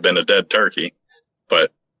 that would have been a dead turkey,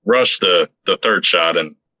 but rushed the third shot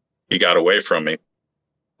and he got away from me.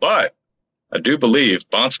 But I do believe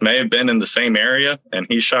Bunce may have been in the same area, and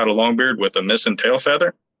he shot a longbeard with a missing tail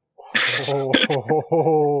feather.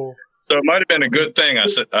 Oh. So it might have been a good thing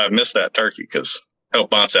I missed that turkey because help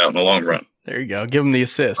Bonce out in the long run. There you go. Give him the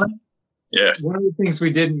assist. Yeah. One of the things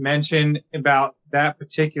we didn't mention about that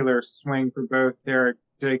particular swing for both Derek,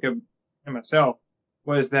 Jacob, and myself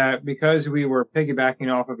was that because we were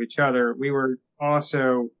piggybacking off of each other, we were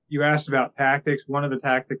also, you asked about tactics. One of the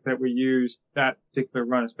tactics that we used that particular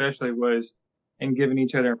run especially was in giving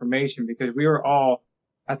each other information, because we were all,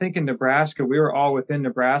 I think in Nebraska, we were all within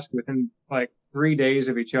Nebraska within like 3 days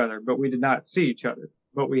of each other, but we did not see each other.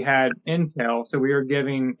 But we had intel, so we were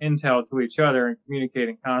giving intel to each other and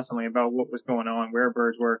communicating constantly about what was going on, where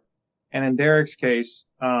birds were. And in Derek's case,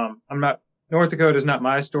 North Dakota is not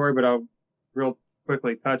my story, but I'll real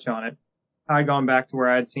quickly touch on it. I had gone back to where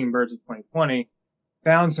I had seen birds in 2020,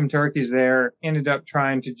 found some turkeys there, ended up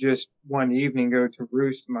trying to just one evening go to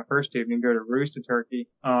roost, my first evening, go to roost a turkey.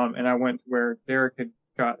 And I went to where Derek had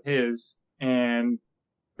got his and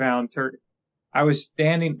found turkey. I was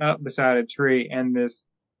standing up beside a tree, and this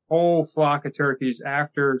whole flock of turkeys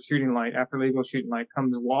after legal shooting light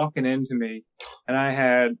comes walking into me. And I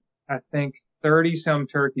had, I think, 30 some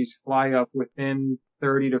turkeys fly up within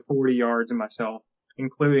 30 to 40 yards of myself,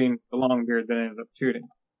 including the longbeard that ended up shooting.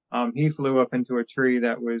 He flew up into a tree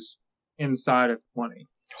that was inside of 20.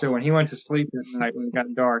 So when he went to sleep that night, when it got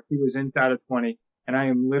dark, he was inside of 20, and I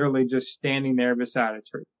am literally just standing there beside a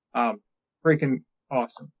tree. Freaking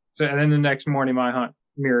awesome. So, and then the next morning, my hunt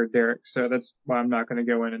mirrored Derek. So that's why I'm not going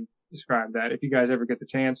to go in and describe that. If you guys ever get the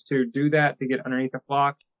chance to do that, to get underneath a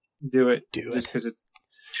flock, do it. Just because it's.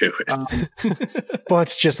 Do it. Well,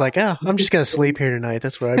 it's just like, I'm just going to sleep here tonight.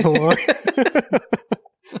 That's where I belong.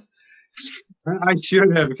 I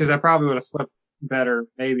should have, because I probably would have slept better.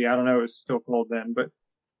 Maybe. I don't know. It was still cold then. But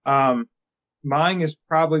mine is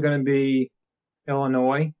probably going to be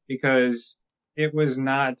Illinois, because it was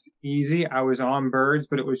not easy. I was on birds,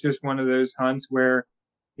 but it was just one of those hunts where,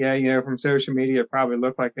 from social media, it probably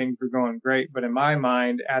looked like things were going great. But in my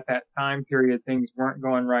mind, at that time period, things weren't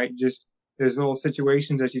going right. Just those little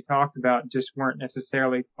situations that you talked about just weren't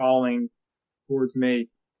necessarily falling towards me.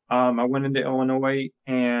 I went into Illinois,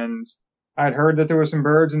 and I'd heard that there were some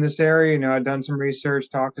birds in this area. I'd done some research,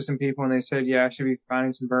 talked to some people, and they said, I should be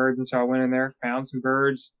finding some birds. And so I went in there, found some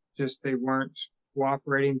birds, just they weren't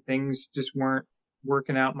cooperating. Things just weren't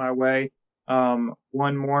working out my way.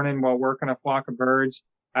 One morning while working a flock of birds,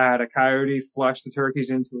 I had a coyote flush the turkeys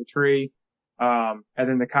into a tree. And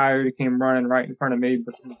then the coyote came running right in front of me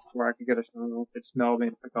before I could get a shot off. It smelled me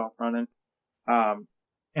and took off running. And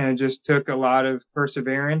it just took a lot of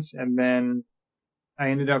perseverance. And then I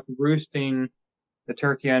ended up roosting the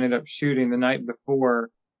turkey I ended up shooting the night before.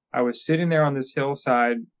 I was sitting there on this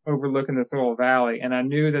hillside overlooking this little valley, and I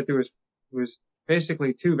knew that there was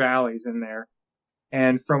basically two valleys in there.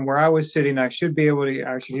 And from where I was sitting, I should be able to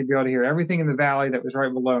hear everything in the valley that was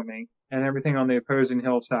right below me and everything on the opposing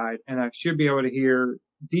hillside. And I should be able to hear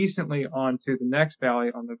decently onto the next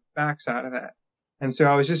valley on the backside of that. And so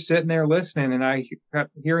I was just sitting there listening, and I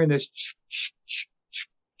kept hearing this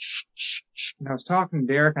and I was talking to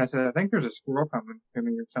Derek, and I said, I think there's a squirrel coming to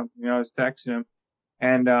me or something. I was texting him,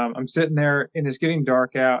 and I'm sitting there, and it's getting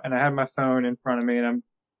dark out, and I have my phone in front of me, and I'm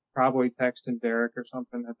probably texting Derek or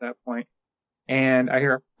something at that point. And I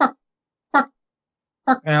hear, "Fuck, fuck,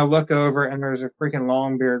 fuck," and I look over, and there's a freaking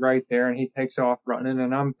longbeard right there, and he takes off running,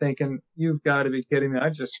 and I'm thinking, you've got to be kidding me. I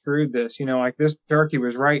just screwed this. Like this turkey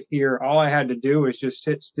was right here. All I had to do was just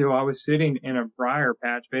sit still. I was sitting in a briar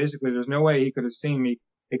patch, basically. There's no way he could have seen me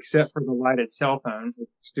except for the lighted cell phone.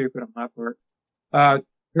 It's stupid on my part.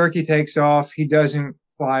 Turkey takes off. He doesn't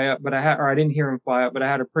fly up, I didn't hear him fly up, but I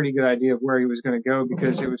had a pretty good idea of where he was going to go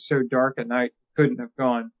because it was so dark at night. Couldn't have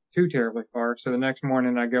gone too terribly far. So the next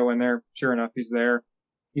morning I go in there. Sure enough, he's there.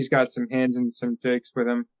 He's got some hens and some chicks with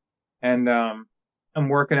him. And, I'm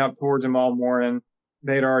working up towards them all morning.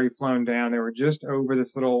 They'd already flown down. They were just over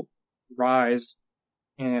this little rise,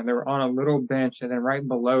 and they were on a little bench, and then right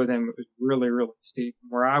below them it was really, really steep.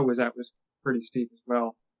 Where I was at was pretty steep as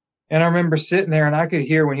well. And I remember sitting there, and I could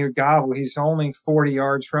hear when he would gobble. He's only 40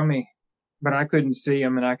 yards from me, but I couldn't see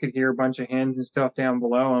him, and I could hear a bunch of hens and stuff down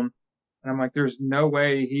below him. And I'm like, there's no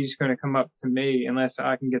way he's going to come up to me unless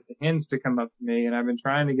I can get the hens to come up to me. And I've been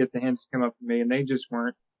trying to get the hens to come up to me, and they just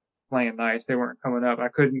weren't playing nice. They weren't coming up. I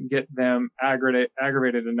couldn't get them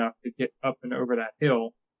aggravated enough to get up and over that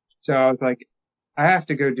hill. So I was like, I have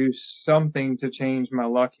to go do something to change my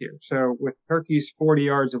luck here. So with turkeys 40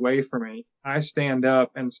 yards away from me, I stand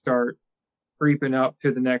up and start creeping up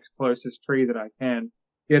to the next closest tree that I can,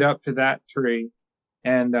 get up to that tree.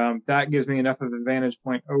 And that gives me enough of a vantage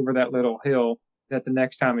point over that little hill that the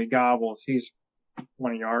next time he gobbles, he's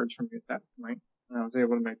 20 yards from me at that point. and I was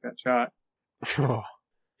able to make that shot.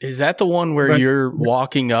 Is that the one where you're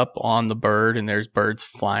walking up on the bird and there's birds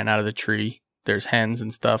flying out of the tree? There's hens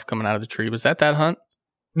and stuff coming out of the tree. Was that hunt?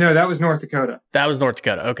 No, that was North Dakota. That was North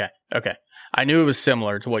Dakota. Okay. I knew it was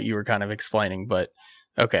similar to what you were kind of explaining, but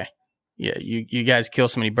okay. Yeah, you guys kill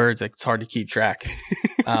so many birds that it's hard to keep track.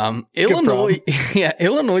 Illinois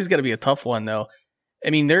is going to be a tough one, though. I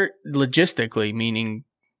mean, they're logistically, meaning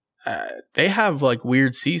they have like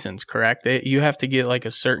weird seasons, correct? You have to get like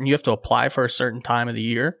you have to apply for a certain time of the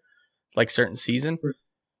year, like certain season.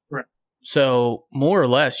 Right. So more or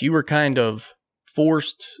less, you were kind of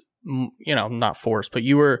forced, not forced, but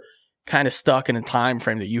you were kind of stuck in a time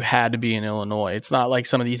frame that you had to be in Illinois. It's not like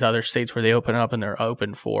some of these other states where they open up and they're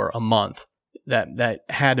open for a month. That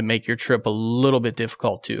had to make your trip a little bit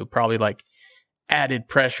difficult too. Probably like added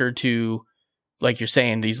pressure to, like you're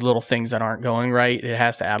saying, these little things that aren't going right. It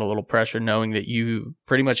has to add a little pressure knowing that you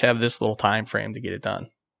pretty much have this little time frame to get it done.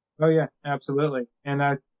 Oh yeah, absolutely. And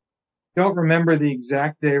I don't remember the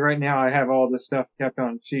exact day right now. I have all this stuff kept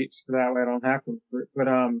on sheets so that way I don't have to. But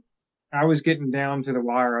I was getting down to the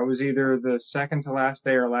wire. I was either the second to last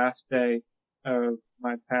day or last day of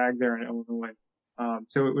my tag there in Illinois.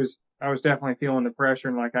 So I was definitely feeling the pressure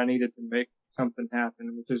and like I needed to make something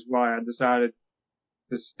happen, which is why I decided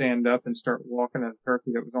to stand up and start walking at a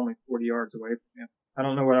turkey that was only 40 yards away from him. I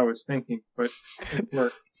don't know what I was thinking, but it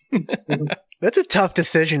worked. That's a tough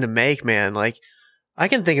decision to make, man. Like, I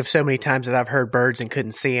can think of so many times that I've heard birds and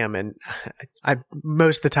couldn't see them, and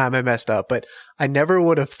most of the time I messed up, but I never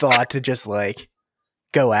would have thought to just like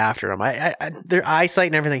go after them. Their eyesight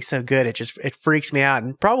and everything's so good, it freaks me out,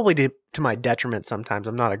 and probably to my detriment sometimes.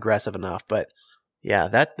 I'm not aggressive enough, but yeah,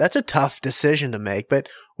 that's a tough decision to make. But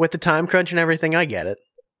with the time crunch and everything, I get it.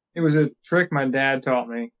 It was a trick my dad taught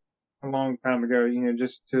me a long time ago,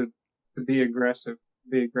 just to be aggressive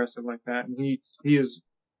like that. And he is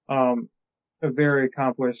a very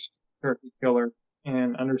accomplished turkey killer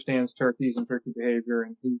and understands turkeys and turkey behavior,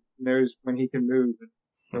 and he knows when he can move. And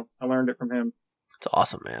so I learned it from him. It's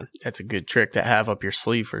awesome, man. That's a good trick to have up your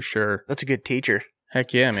sleeve for sure. That's a good teacher.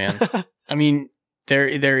 Heck yeah, man. I mean, there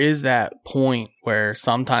is that point where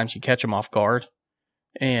sometimes you catch them off guard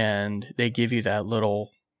and they give you that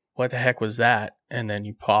little, what the heck was that? And then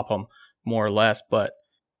you pop them more or less. But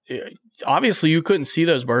obviously you couldn't see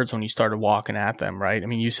those birds when you started walking at them, right? I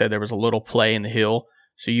mean, you said there was a little play in the hill,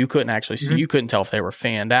 so you couldn't actually see. You couldn't tell if they were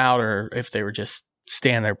fanned out or if they were just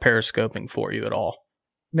standing there periscoping for you at all.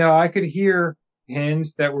 No, I could hear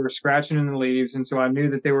hens that were scratching in the leaves, and so I knew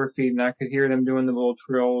that they were feeding. I could hear them doing the little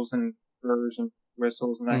trills and purrs and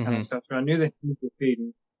whistles and that kind of stuff. So I knew that hens were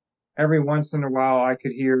feeding. Every once in a while, I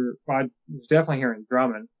was definitely hearing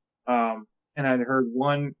drumming. And I'd heard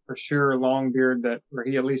one for sure longbeard where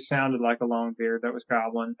he at least sounded like a longbeard that was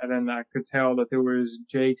gobbling. And then I could tell that there was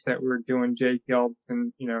jakes that were doing jake yelps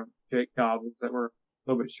and, jake gobbles that were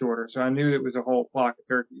a little bit shorter. So I knew it was a whole flock of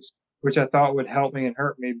turkeys, which I thought would help me and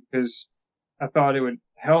hurt me because I thought it would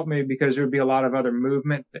help me because there would be a lot of other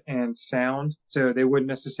movement and sound. So they wouldn't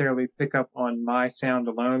necessarily pick up on my sound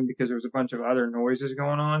alone because there was a bunch of other noises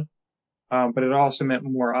going on. But it also meant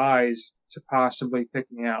more eyes to possibly pick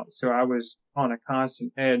me out. So I was on a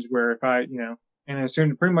constant edge where if I,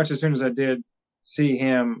 and pretty much as soon as I did see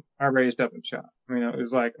him, I raised up and shot. I mean, it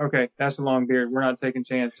was like, okay, that's a long beard. We're not taking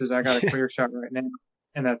chances. I got a clear shot right now.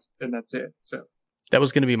 And that's it. So that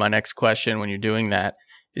was going to be my next question when you're doing that.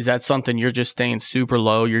 Is that something you're just staying super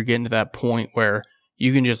low? You're getting to that point where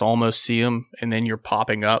you can just almost see them and then you're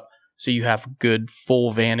popping up. So you have good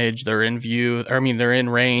full vantage. They're in view. They're in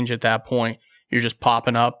range at that point. You're just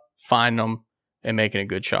popping up, find them, and making a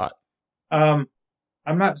good shot. I'm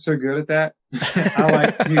not so good at that. I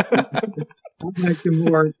like to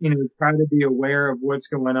more, try to be aware of what's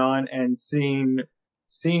going on and seeing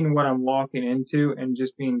what I'm walking into and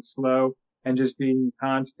just being slow and just being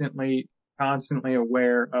constantly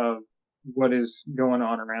aware of what is going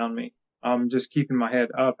on around me. Just keeping my head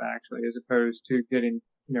up actually, as opposed to getting,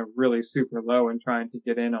 really super low and trying to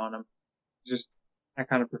get in on them. I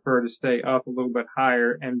kind of prefer to stay up a little bit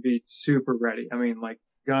higher and be super ready. I mean, like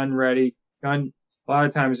gun ready. A lot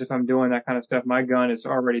of times if I'm doing that kind of stuff, my gun is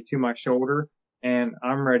already to my shoulder and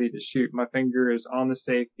I'm ready to shoot. My finger is on the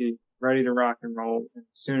safety, ready to rock and roll. And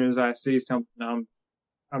as soon as I see something,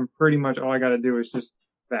 I'm pretty much all I got to do is just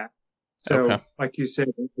that. So like you said,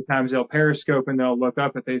 sometimes they'll periscope and they'll look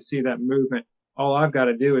up if they see that movement. All I've got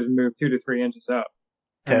to do is move 2 to 3 inches up.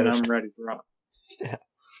 And I'm ready to rock. Yeah.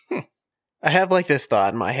 I have like this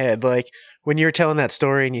thought in my head, like when you were telling that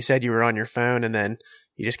story and you said you were on your phone and then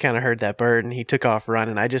you just kind of heard that bird and he took off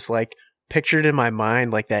running. I just like pictured in my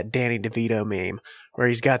mind like that Danny DeVito meme where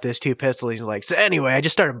he's got this 2 pistols. He's like, so anyway, I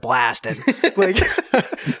just started blasting. Like,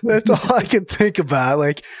 that's all I can think about.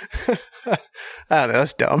 Like, I don't know.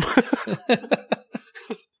 That's dumb.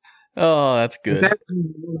 Oh, that's good. I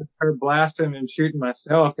started blasting and shooting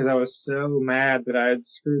myself because I was so mad that I had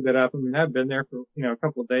screwed that up. I mean, I'd been there for, a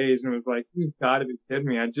couple of days and it was like, you've got to be kidding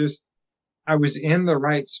me. I was in the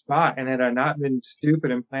right spot, and had I not been stupid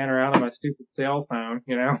and playing around on my stupid cell phone,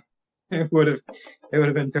 it would have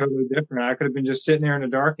been totally different. I could have been just sitting there in the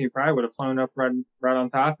dark, and he probably would have flown up right on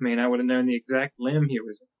top of me, and I would have known the exact limb he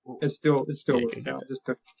was in. It still worked out. Just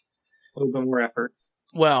took a little bit more effort.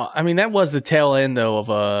 Well, I mean, that was the tail end, though, of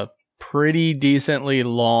a pretty decently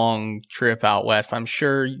long trip out west. I'm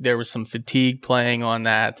sure there was some fatigue playing on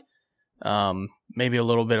that, maybe a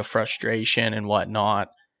little bit of frustration and whatnot.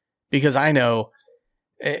 Because I know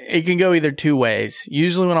it can go either two ways.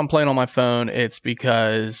 Usually when I'm playing on my phone, it's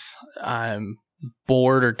because I'm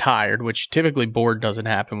bored or tired, which typically bored doesn't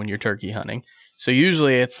happen when you're turkey hunting. So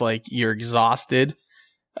usually it's like you're exhausted,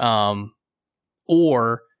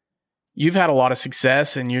 or you've had a lot of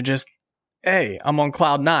success and you're just, hey, I'm on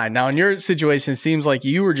cloud 9. Now in your situation, it seems like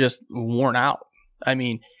you were just worn out. I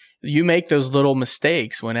mean, you make those little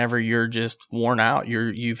mistakes whenever you're just worn out.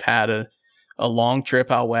 You've had a long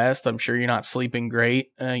trip out west. I'm sure you're not sleeping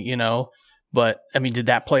great, but I mean, did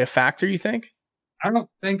that play a factor, you think? I don't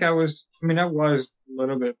think I was a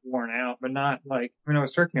little bit worn out, but not like, I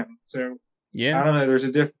was turkey hunting. So yeah, I don't know. There's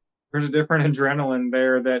a different adrenaline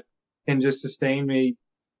there that can just sustain me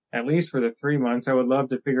at least for the 3 months. I would love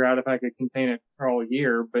to figure out if I could contain it for all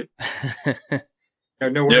year, but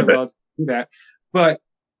no worries about to do that. But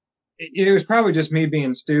it was probably just me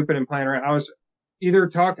being stupid and playing around. I was either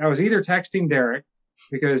texting Derek,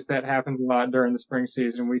 because that happens a lot during the spring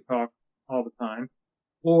season. We talk all the time.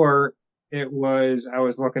 Or I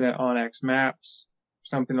was looking at OnX Maps,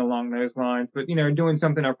 something along those lines. But, doing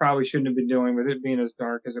something I probably shouldn't have been doing with it being as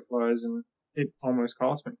dark as it was, and it almost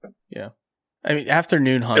cost me something. Yeah. I mean,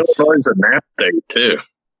 afternoon hunts. Illinois is a nap day, too.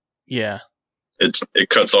 Yeah. It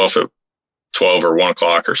cuts off at 12 or 1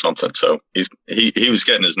 o'clock or something. So he was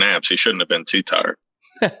getting his naps. He shouldn't have been too tired.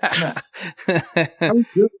 I wasn't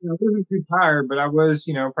too tired, but I was,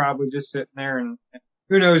 probably just sitting there, and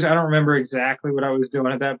who knows? I don't remember exactly what I was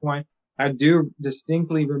doing at that point. I do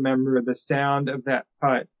distinctly remember the sound of that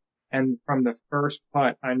putt, and from the first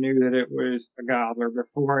putt, I knew that it was a gobbler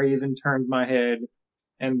before I even turned my head,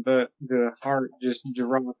 and the heart just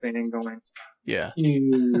dropping and going. Yeah.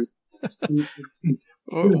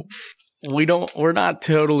 We're not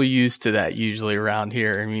totally used to that usually around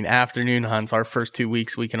here. I mean, afternoon hunts, our first 2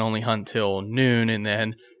 weeks, we can only hunt till noon, and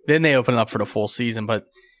then they open up for the full season. But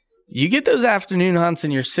you get those afternoon hunts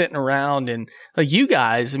and you're sitting around, and like you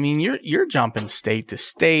guys, I mean, you're jumping state to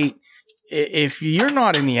state. If you're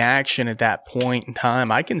not in the action at that point in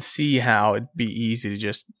time, I can see how it'd be easy to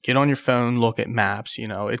just get on your phone, look at maps.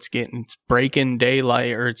 It's breaking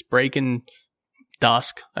daylight, or it's breaking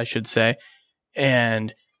dusk, I should say.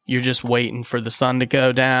 And you're just waiting for the sun to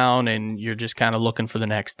go down, and you're just kind of looking for the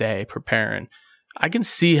next day, preparing. I can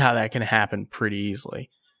see how that can happen pretty easily.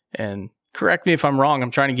 And correct me if I'm wrong.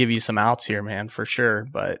 I'm trying to give you some outs here, man, for sure.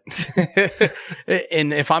 But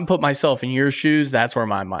and if I'm put myself in your shoes, that's where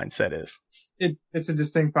my mindset is. It's a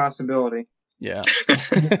distinct possibility. Yeah.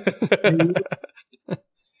 All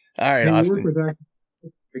right, Austin.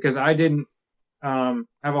 Because I didn't have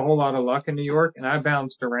a whole lot of luck in New York, and I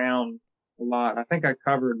bounced around a lot. I think I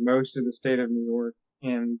covered most of the state of New York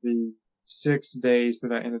in the 6 days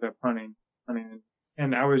that I ended up hunting.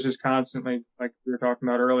 And I was just constantly, like we were talking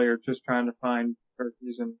about earlier, just trying to find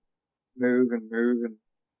turkeys and move. And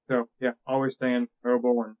so, yeah, always staying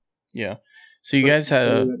mobile. And yeah. So you guys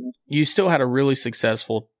you still had a really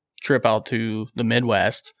successful trip out to the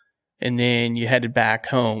Midwest, and then you headed back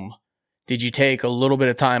home. Did you take a little bit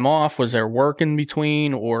of time off? Was there work in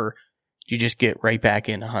between, or did you just get right back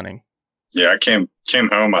into hunting? Yeah, I came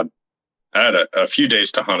home. I had a few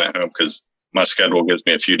days to hunt at home because my schedule gives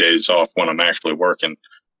me a few days off when I'm actually working.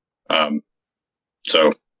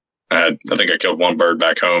 So I think I killed 1 bird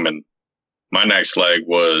back home, and my next leg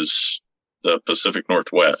was the Pacific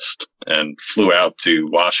Northwest, and flew out to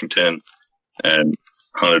Washington and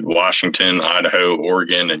hunted Washington, Idaho,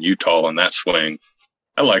 Oregon, and Utah in that swing.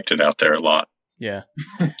 I liked it out there a lot. Yeah.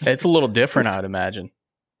 It's a little different, I'd imagine.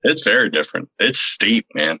 It's very different. It's steep,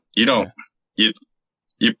 man. You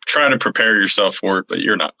try to prepare yourself for it, but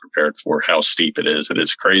you're not prepared for how steep it is. It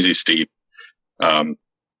is crazy steep. There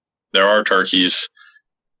are turkeys,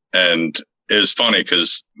 and it's funny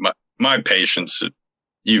because my patience,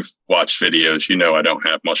 you've watched videos, I don't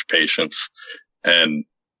have much patience. And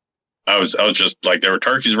I was just like, there were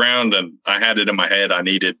turkeys around, and I had it in my head I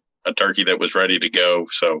needed a turkey that was ready to go.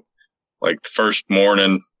 So like the first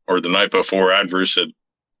morning or the night before, I'd roosted,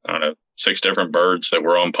 I don't know, 6 different birds that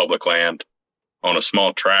were on public land on a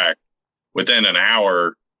small track. Within an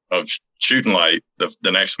hour of shooting light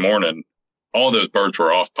the next morning, all those birds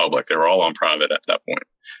were off public. They were all on private at that point.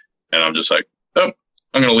 And I'm just like, oh,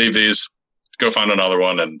 I'm going to leave these, go find another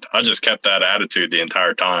one. And I just kept that attitude the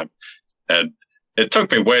entire time. And it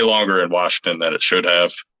took me way longer in Washington than it should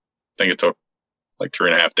have. I think it took like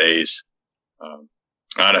 3.5 days.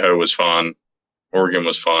 Idaho was fun. Oregon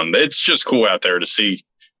was fun. It's just cool out there to see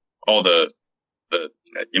all the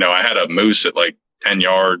I had a moose at like 10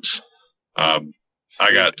 yards.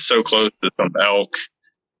 I got so close to some elk,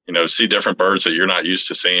 see different birds that you're not used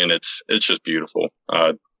to seeing. It's just beautiful.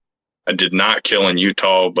 I did not kill in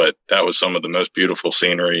Utah, but that was some of the most beautiful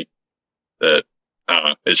scenery that,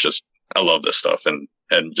 it's just, I love this stuff. And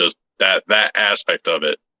just that aspect of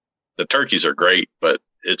it, the turkeys are great, but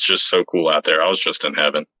it's just so cool out there. I was just in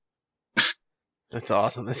heaven. That's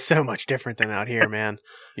awesome. It's so much different than out here, man.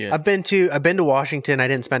 Yeah. I've been to Washington. I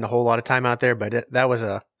didn't spend a whole lot of time out there, but that was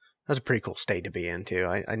a pretty cool state to be in too.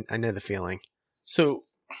 I know the feeling. So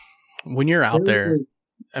when you're out there,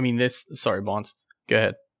 sorry, Bonds, go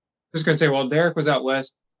ahead. Just gonna say, while Derek was out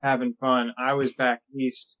west having fun, I was back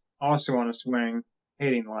east, also on a swing,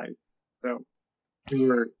 hating life. So we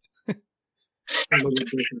were a little bit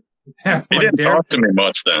different. He didn't talk to me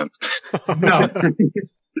much then. No.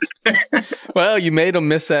 Well, you made him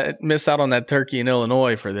miss out on that turkey in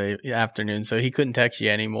Illinois for the afternoon, so he couldn't text you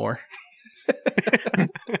anymore.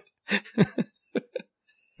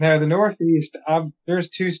 Now, the Northeast, there's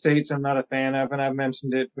 2 states I'm not a fan of, and I've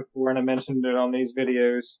mentioned it before, and I mentioned it on these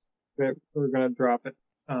videos that we're going to drop it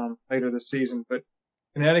later this season. But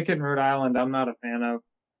Connecticut and Rhode Island, I'm not a fan of.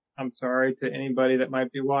 I'm sorry to anybody that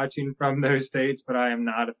might be watching from those states, but I am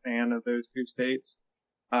not a fan of those 2 states.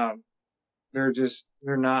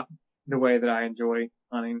 They're not the way that I enjoy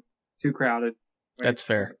hunting. Too crowded. That's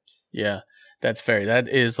fair. Yeah, that's fair. That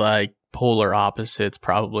is like polar opposites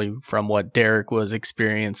probably from what Derek was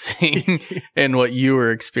experiencing and what you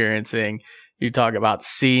were experiencing. You talk about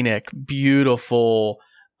scenic, beautiful,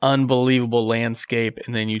 unbelievable landscape,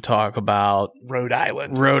 and then you talk about Rhode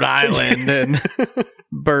Island and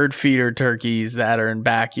bird feeder turkeys that are in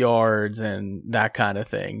backyards and that kind of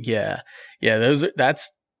thing. Yeah.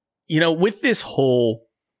 That's with this whole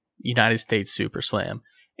United States Super Slam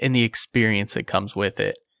and the experience that comes with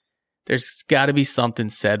it, there's got to be something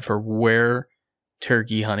said for where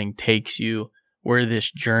turkey hunting takes you, where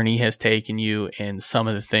this journey has taken you, and some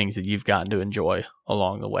of the things that you've gotten to enjoy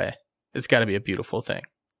along the way. It's got to be a beautiful thing.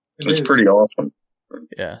 It's pretty awesome.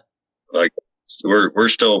 Yeah. Like we're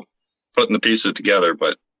still putting the pieces together,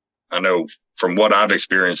 but I know from what I've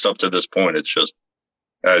experienced up to this point, it's just,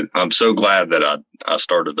 I'm so glad that I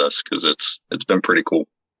started this because it's been pretty cool.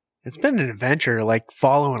 It's been an adventure, like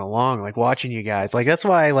following along, like watching you guys. Like that's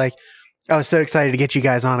why, like I was so excited to get you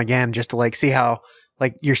guys on again, just to like see how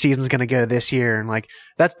like your season's gonna go this year, and like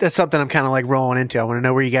that's something I'm kind of like rolling into. I want to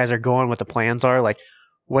know where you guys are going, what the plans are, like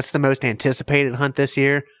what's the most anticipated hunt this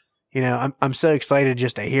year. I'm so excited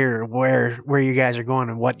just to hear where you guys are going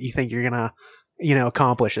and what you think you're gonna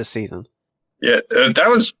accomplish this season. Yeah, that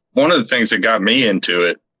was one of the things that got me into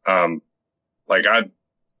it. Like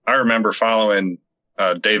I remember following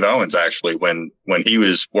Dave Owens actually when he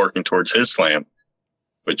was working towards his slam,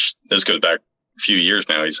 which this goes back a few years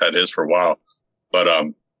now. He's had his for a while, but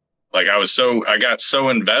like I got so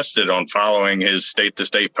invested on following his state to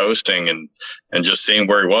state posting and just seeing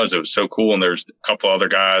where he was. It was so cool. And there's a couple other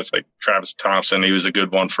guys like Travis Thompson. He was a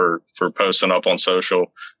good one for posting up on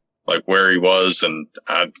social, like where he was. And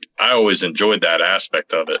I always enjoyed that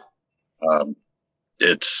aspect of it.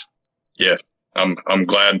 I'm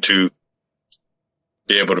glad to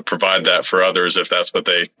be able to provide that for others. If that's what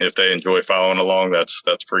if they enjoy following along, that's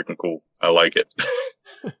freaking cool. I like it.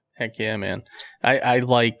 Heck yeah, man. I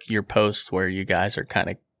like your posts where you guys are kind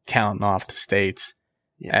of counting off the states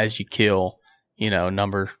as you kill,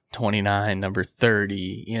 number 29, number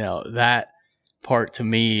 30, that part to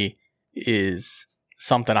me is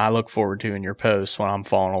something I look forward to in your posts when I'm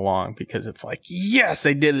following along, because it's like, yes,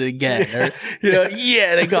 they did it again. Or,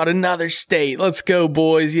 they got another state. Let's go,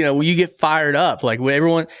 boys. You get fired up. Like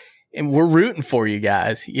everyone, and we're rooting for you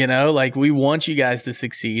guys, like we want you guys to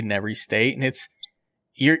succeed in every state. And it's,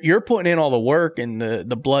 you're putting in all the work and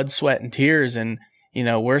the blood, sweat, and tears, and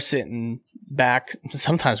we're sitting back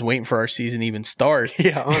sometimes waiting for our season to even start.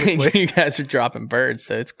 Yeah, honestly. You guys are dropping birds,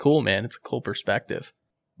 so it's cool, man. It's a cool perspective.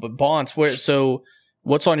 But Bonds,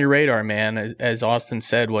 what's on your radar, man? As Austin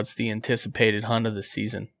said, what's the anticipated hunt of the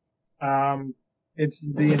season? It's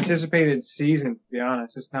the anticipated season, to be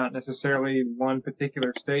honest. It's not necessarily one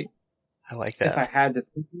particular state. I like that. If I had to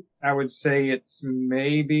think, I would say it's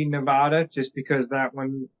maybe Nevada, just because that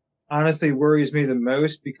one honestly worries me the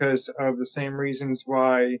most because of the same reasons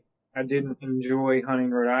why I didn't enjoy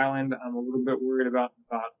hunting Rhode Island. I'm a little bit worried about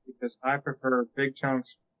Nevada because I prefer big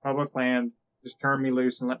chunks, public land, just turn me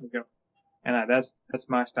loose and let me go. And that's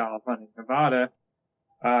my style of hunting. Nevada,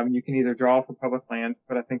 you can either draw for public land,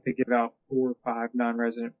 but I think they give out 4 or 5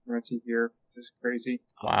 non-resident permits a year, which is crazy.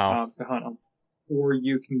 Wow. To hunt them. Or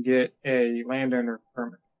you can get a landowner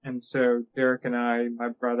permit. And so Derek and I, my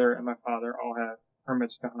brother and my father all have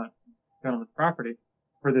permits to hunt on the property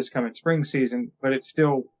for this coming spring season, but it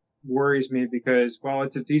still worries me because while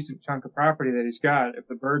it's a decent chunk of property that he's got, if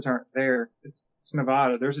the birds aren't there, it's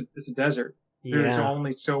Nevada. It's a desert. There's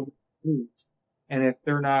only so much food. And if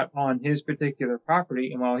they're not on his particular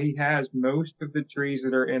property, and while he has most of the trees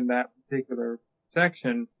that are in that particular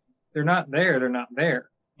section, they're not there. They're not there.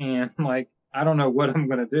 And like, I don't know what I'm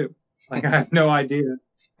going to do. Like, I have no idea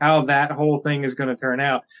how that whole thing is going to turn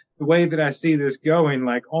out. The way that I see this going,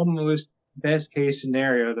 like almost best case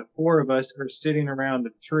scenario, the 4 of us are sitting around a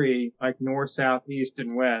tree, like north, south, east,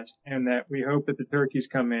 and west, and that we hope that the turkeys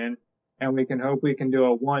come in, and we can hope we can do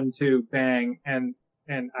a 1-2 bang, and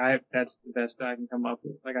that's the best I can come up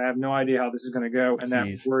with. Like, I have no idea how this is going to go, and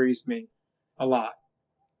that worries me a lot.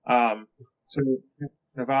 So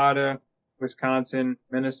Nevada, Wisconsin,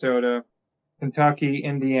 Minnesota, Kentucky,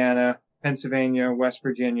 Indiana, Pennsylvania, West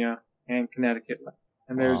Virginia, and Connecticut.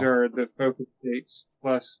 And those are the focus states,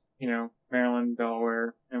 plus, Maryland,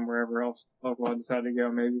 Delaware, and wherever else local I decide to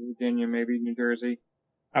go, maybe Virginia, maybe New Jersey.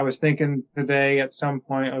 I was thinking today at some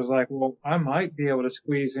point, I was like, well, I might be able to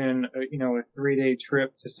squeeze in, a 3-day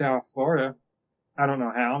trip to South Florida. I don't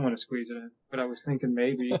know how I'm going to squeeze it in, but I was thinking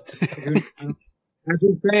maybe. I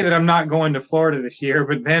should say that I'm not going to Florida this year,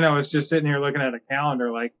 but then I was just sitting here looking at a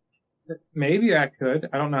calendar like, maybe I could.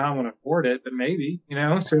 I don't know how I'm going to afford it, but maybe,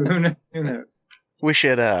 so who knows? We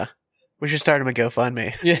should start him a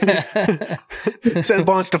GoFundMe. Yeah. Send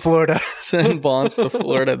Bonds to Florida. Send Bonds to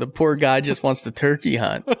Florida. The poor guy just wants to turkey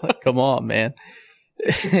hunt. Come on, man.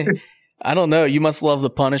 I don't know. You must love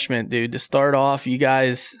the punishment, dude. To start off, you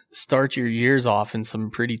guys start your years off in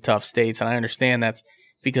some pretty tough states. And I understand that's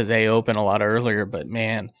because they open a lot earlier. But,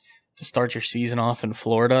 man, to start your season off in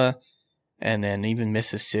Florida and then even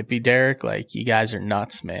Mississippi, Derek, like, you guys are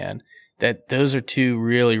nuts, man. Those are 2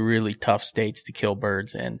 really, really tough states to kill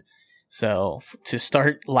birds in. So to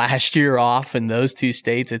start last year off in those 2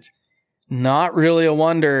 states, it's not really a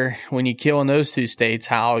wonder when you kill in those 2 states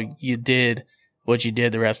how you did what you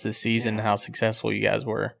did the rest of the season and how successful you guys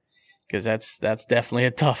were. Because that's definitely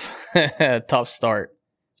a tough start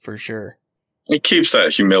for sure. It keeps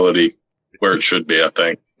that humility where it should be, I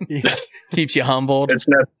think. Keeps you humbled. It's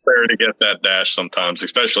necessary to get that dash sometimes,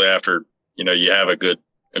 especially after, you have a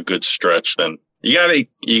good stretch, then you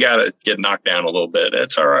gotta get knocked down a little bit.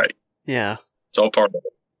 It's all right. Yeah. It's all part of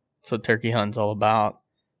it. That's what turkey hunting's all about.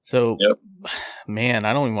 So, man,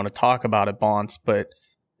 I don't even want to talk about it, Bonds,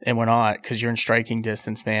 and we're not, because you're in striking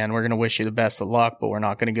distance, man. We're going to wish you the best of luck, but we're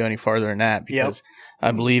not going to go any farther than that because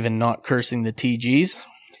I believe in not cursing the TGs.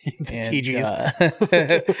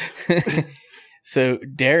 TGs. So,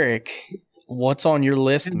 Derek, what's on your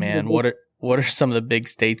list, man? What are some of the big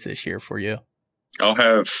states this year for you? I'll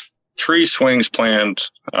have 3 swings planned.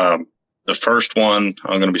 The first one,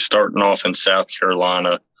 I'm going to be starting off in South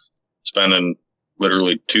Carolina, spending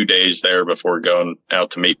literally 2 days there before going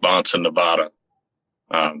out to meet Bonds in Nevada.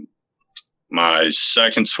 My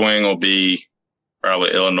second swing will be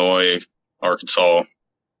probably Illinois, Arkansas.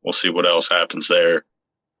 We'll see what else happens there.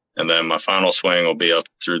 And then my final swing will be up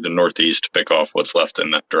through the Northeast to pick off what's left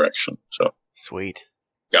in that direction. So sweet.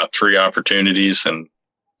 Got 3 opportunities, and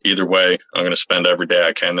either way, I'm going to spend every day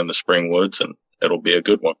I can in the spring woods, and it'll be a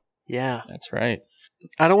good one. Yeah. That's right.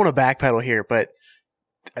 I don't want to backpedal here, but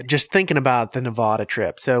just thinking about the Nevada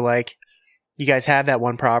trip. So, like, you guys have that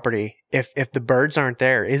one property. If the birds aren't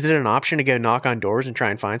there, is it an option to go knock on doors and try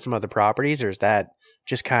and find some other properties, or is that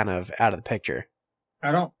just kind of out of the picture?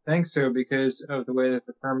 I don't think so because of the way that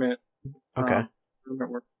the permit works.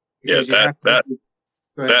 Yeah, that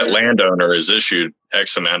landowner is issued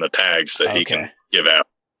X amount of tags that he can give out.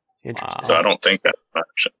 Interesting. So I don't think that's an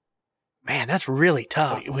option. Man, that's really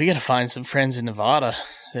tough. We got to find some friends in Nevada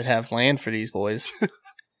that have land for these boys.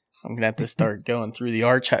 I'm gonna have to start going through the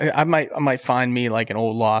arch. I might find me like an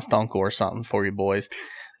old lost uncle or something for you boys.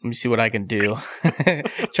 Let me see what I can do.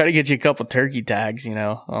 Try to get you a couple turkey tags,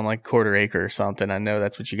 on like quarter acre or something. I know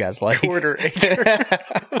that's what you guys like. Quarter acre.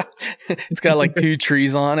 It's got like 2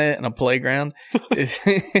 trees on it and a playground.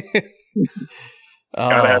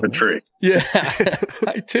 Gotta have a tree. Yeah,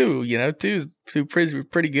 two. Two's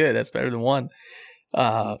pretty good. That's better than 1.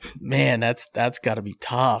 Man, that's got to be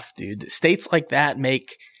tough, dude. States like that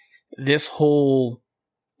make this whole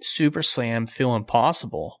Super Slam feel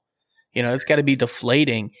impossible. It's got to be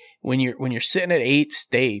deflating when you're sitting at 8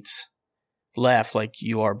 states left, like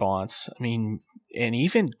you are, Bonce. I mean, and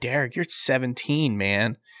even Derek, you're 17,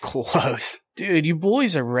 man. Close. Dude, you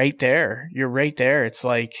boys are right there. You're right there. It's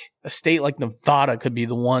like a state like Nevada could be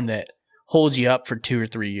the one that holds you up for 2 or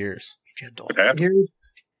 3 years.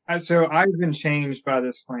 So I've been changed by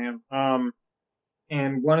this slam.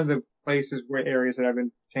 And one of the areas that I've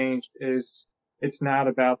been changed is it's not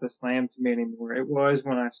about the slam to me anymore. It was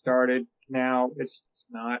when I started. Now it's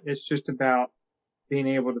not. It's just about being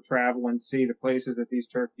able to travel and see the places that these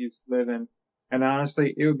turkeys live in. And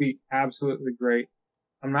honestly, it would be absolutely great.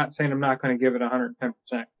 I'm not saying I'm not going to give it 110%,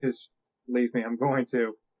 because believe me, I'm going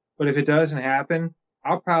to. But if it doesn't happen,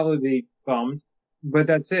 I'll probably be bummed. But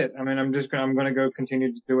that's it. I mean, I'm going to go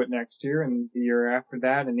continue to do it next year and the year after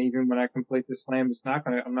that. And even when I complete the slam,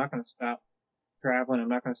 I'm not going to stop traveling. I'm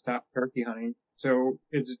not going to stop turkey hunting. So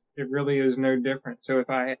it really is no different. So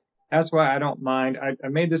that's why I don't mind. I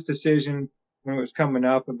made this decision when it was coming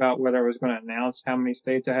up about whether I was going to announce how many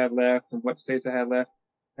states I had left and what states I had left.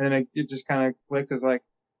 And then it just kind of clicked as like,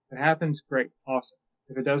 if it happens, great, awesome.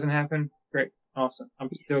 If it doesn't happen, great, awesome. I'm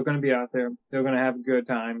still going to be out there. I'm still going to have a good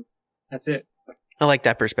time. That's it. I like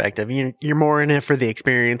that perspective. You're more in it for the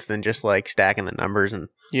experience than just like stacking the numbers. And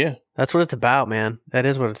yeah, that's what it's about, man. That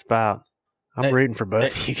is what it's about. I'm rooting for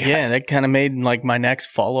both of you guys. Yeah, that kind of made like my next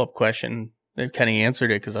follow-up question. That kind of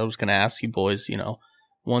answered it, because I was going to ask you boys,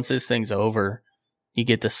 once this thing's over, you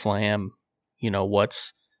get to slam,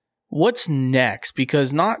 what's next?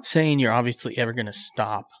 Because not saying you're obviously ever going to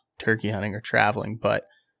stop turkey hunting or traveling, but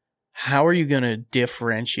how are you going to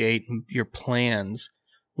differentiate your plans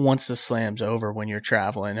once the slam's over when you're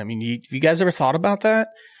traveling? I mean, have you guys ever thought about that?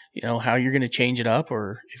 How you're going to change it up,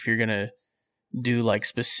 or if you're going to do like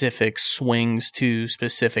specific swings to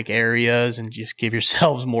specific areas and just give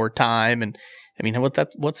yourselves more time? And I mean, what's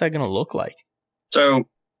that going to look like? So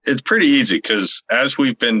it's pretty easy, because as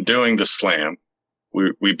we've been doing the slam,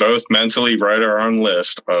 we both mentally write our own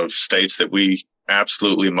list of states that we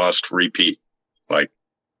absolutely must repeat.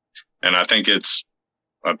 And I think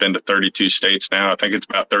I've been to 32 states now. I think it's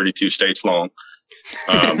about 32 states long.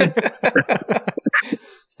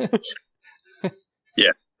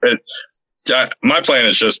 Yeah. My plan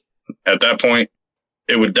is just, at that point,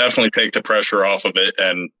 it would definitely take the pressure off of it,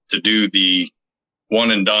 and to do the one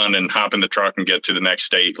and done and hop in the truck and get to the next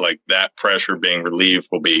state, like that pressure being relieved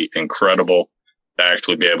will be incredible. To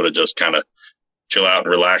actually be able to just kind of chill out and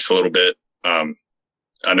relax a little bit.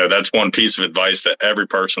 I know that's one piece of advice that every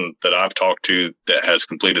person that I've talked to that has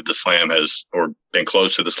completed the slam or been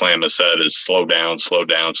close to the slam has said is slow down, slow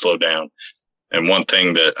down, slow down. And one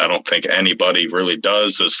thing that I don't think anybody really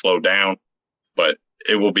does is slow down, but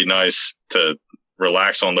it will be nice to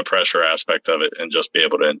relax on the pressure aspect of it and just be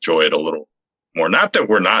able to enjoy it a little more. Not that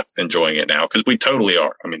we're not enjoying it now, because we totally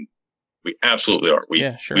are. I mean, we absolutely are.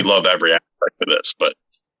 We love every aspect of this, but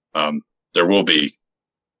there will be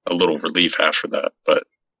a little relief after that. But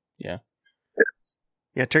yeah,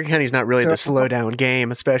 turkey hunting's not really the slow down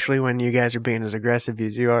game, especially when you guys are being as aggressive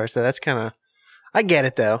as you are. So that's kind of, I get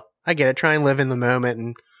it though. I get it. Try and live in the moment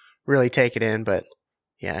and really take it in. But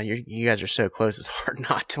yeah, you guys are so close. It's hard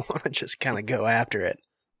not to want to just kind of go after it.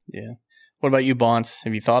 Yeah. What about you, Bonce?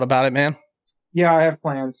 Have you thought about it, man? Yeah, I have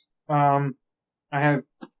plans. I have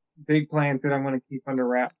big plans that I'm going to keep under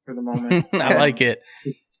wraps for the moment. I like it.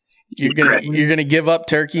 You're gonna give up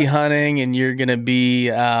turkey hunting, and you're gonna be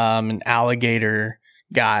an alligator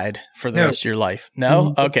guide for the rest of your life.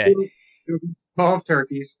 No, okay. 12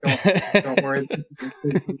 turkeys. Don't worry. 12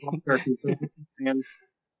 turkeys. And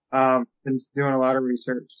been doing a lot of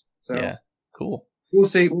research. So yeah, cool. We'll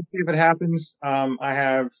see. We'll see if it happens.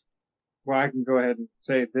 I can go ahead and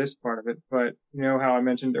say this part of it, but you know how I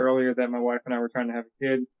mentioned earlier that my wife and I were trying to have a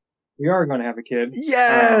kid. We are going to have a kid.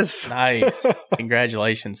 Yes! Nice.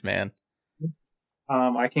 Congratulations, man.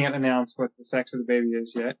 I can't announce what the sex of the baby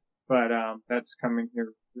is yet, but that's coming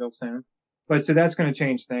here real soon. But so that's going to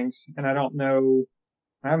change things, and I don't know.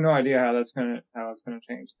 I have no idea how it's going to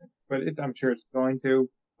change things, but I'm sure it's going to.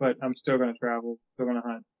 But I'm still going to travel, still going to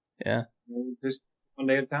hunt. Yeah. Just one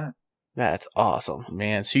day at a time. That's awesome,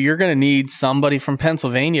 man. So you're going to need somebody from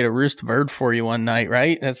Pennsylvania to roost a bird for you one night,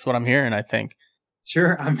 right? That's what I'm hearing, I think.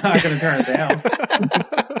 Sure, I'm not going to turn it down.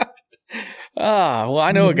 Well,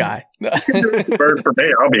 I know a guy. Bird for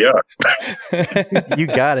me, I'll be up. You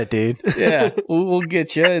got it, dude. Yeah, we'll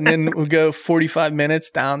get you, and then we'll go 45 minutes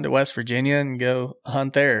down to West Virginia and go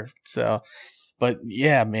hunt there. So, but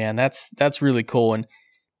yeah, man, that's really cool. And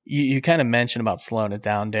you kind of mentioned about slowing it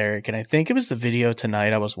down, Derek, and I think it was the video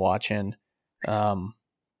tonight I was watching.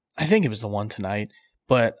 I think it was the one tonight,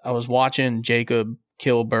 but I was watching Jacob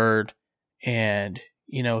kill a bird, and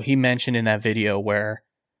he mentioned in that video where,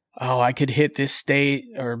 I could hit this state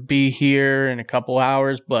or be here in a couple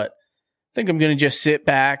hours, but I think I'm going to just sit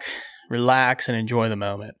back, relax, and enjoy the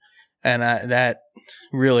moment. And that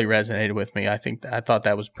really resonated with me. I thought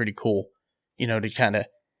that was pretty cool, to kind of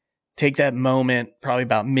take that moment, probably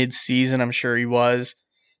about mid-season, I'm sure he was,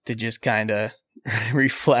 to just kind of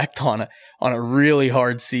reflect on a really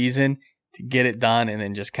hard season, to get it done, and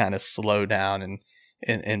then just kind of slow down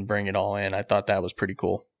and bring it all in. I thought that was pretty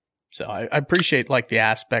cool. So I appreciate like the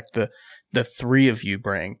aspect the three of you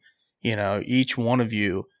bring. Each one of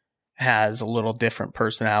you has a little different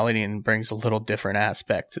personality and brings a little different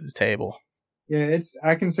aspect to the table. Yeah,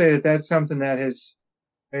 I can say that that's something that has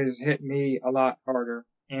hit me a lot harder.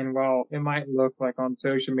 And while it might look like on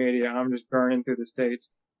social media I'm just burning through the states,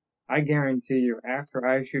 I guarantee you, after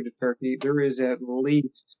I shoot a turkey, there is at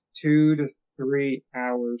least 2 to 3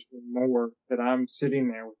 hours or more that I'm sitting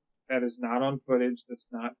there with. That is not on footage. That's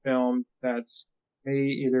not filmed. That's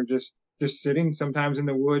me either just sitting sometimes in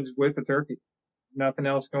the woods with a turkey, nothing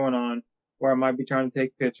else going on, or I might be trying to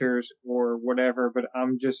take pictures or whatever, but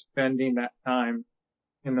I'm just spending that time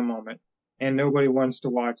in the moment. And nobody wants to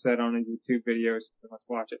watch that on a YouTube video, so they must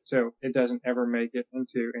watch it. So it doesn't ever make it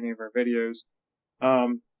into any of our videos.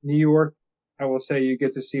 New York, I will say you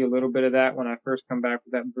get to see a little bit of that when I first come back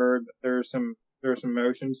with that bird, but there are some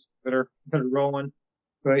motions that are rolling.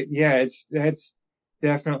 But yeah, it's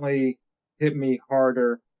definitely hit me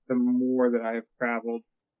harder the more that I have traveled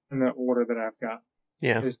in the order that I've got.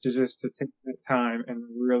 Yeah. Is to just take the time and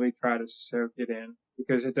really try to soak it in,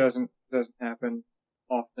 because it doesn't happen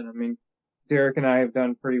often. I mean, Derek and I have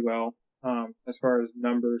done pretty well, as far as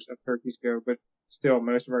numbers of turkeys go, but still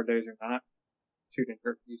most of our days are not shooting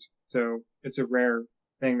turkeys. So it's a rare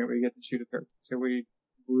thing that we get to shoot a turkey. So we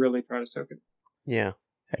really try to soak it. Yeah.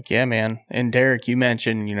 Heck yeah, man. And Derek, you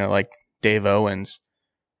mentioned, like Dave Owens,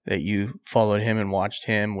 that you followed him and watched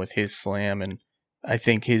him with his slam. And I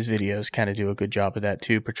think his videos kind of do a good job of that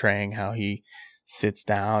too, portraying how he sits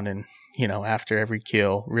down and, after every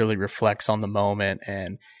kill really reflects on the moment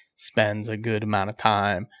and spends a good amount of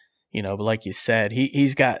time, but like you said,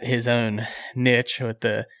 he's got his own niche with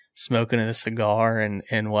the smoking a cigar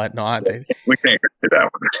and whatnot. We can't do that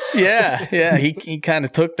one. Yeah. He kind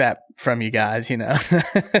of took that from you guys,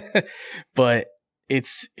 but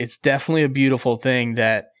it's definitely a beautiful thing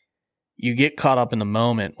that you get caught up in the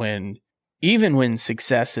moment even when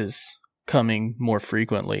success is coming more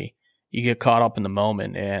frequently, you get caught up in the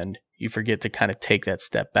moment and you forget to kind of take that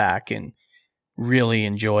step back and really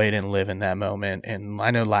enjoy it and live in that moment. And I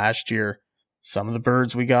know last year, some of the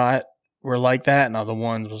birds we got were like that, and other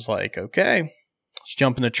ones was like, okay, let's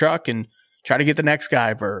jump in the truck and try to get the next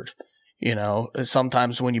guy a bird.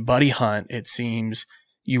 Sometimes when you buddy hunt, it seems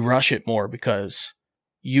you rush it more because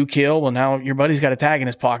you kill. Well, now your buddy's got a tag in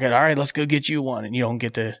his pocket. All right, let's go get you one. And you don't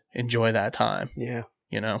get to enjoy that time. Yeah.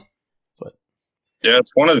 But yeah,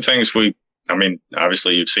 it's one of the things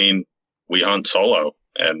obviously you've seen we hunt solo,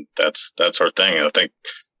 and that's our thing. And I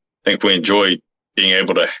think we enjoy being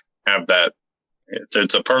able to have that.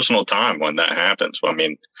 It's a personal time when that happens. I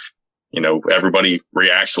mean, everybody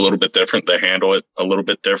reacts a little bit different. They handle it a little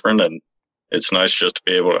bit different. And it's nice just to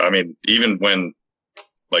be able to, even when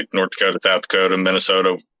like North Dakota, South Dakota,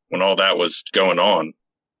 Minnesota, when all that was going on,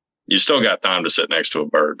 you still got time to sit next to a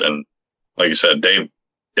bird. And like you said,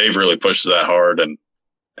 Dave really pushes that hard, and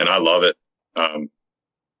I love it.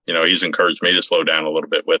 He's encouraged me to slow down a little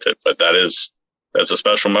bit with it, but that's a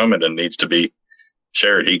special moment and needs to be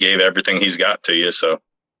shared. He gave everything he's got to you. So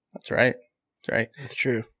that's right. That's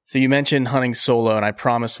true. So you mentioned hunting solo, and I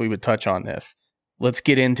promised we would touch on this. Let's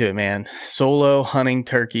get into it, man. Solo hunting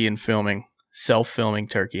turkey and filming, self-filming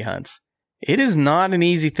turkey hunts. It is not an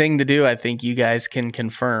easy thing to do. I think you guys can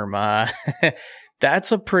confirm.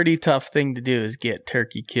 That's a pretty tough thing to do, is get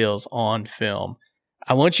turkey kills on film.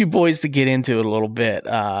 I want you boys to get into it a little bit.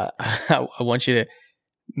 I want you to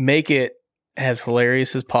make it as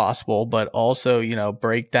hilarious as possible, but also,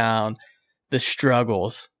 break down the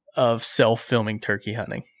struggles of self-filming turkey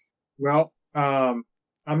hunting. Well, I'm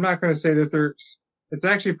not going to say that it's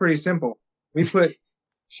actually pretty simple. We put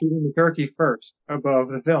shooting the turkey first above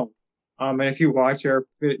the film. And if you watch our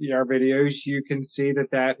videos, you can see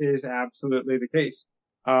that is absolutely the case.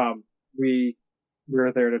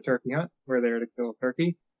 we're there to turkey hunt. We're there to kill a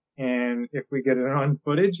turkey. And if we get it on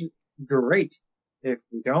footage, great. If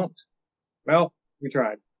we don't, well, we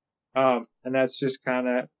tried. And that's just kind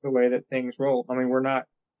of the way that things roll. I mean, we're not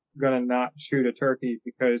going to not shoot a turkey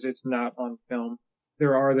because it's not on film.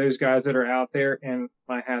 There are those guys that are out there, and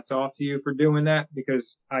my hat's off to you for doing that,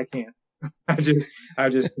 because I can't. I just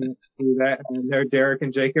can't do that. And I know Derek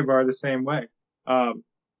and Jacob are the same way.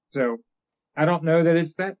 So I don't know that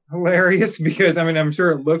it's that hilarious, because I mean, I'm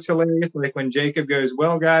sure it looks hilarious. Like when Jacob goes,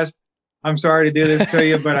 well, guys, I'm sorry to do this to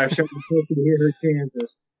you, but I shot the turkey here in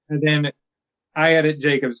Kansas. And then I edit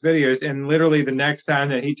Jacob's videos, and literally the next time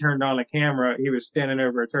that he turned on a camera, he was standing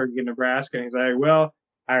over a turkey in Nebraska. And he's like, well,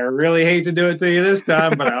 I really hate to do it to you this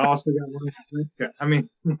time, but I also got one in Nebraska. I mean,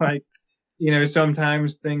 like, you know,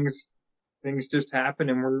 sometimes things just happen,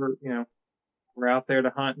 and we're out there to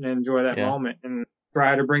hunt and enjoy that moment and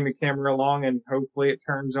try to bring the camera along, and hopefully it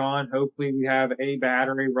turns on. Hopefully we have a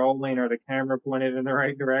battery rolling or the camera pointed in the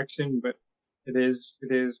right direction, but it is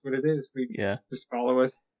what it is. We just follow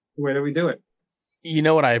us the way that we do it. You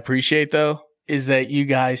know what I appreciate, though, is that you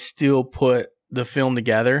guys still put the film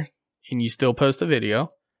together and you still post a video,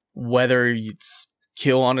 whether it's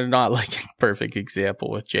kill on it or not. Like, perfect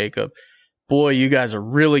example with Jacob. Boy, you guys are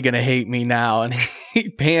really going to hate me now. And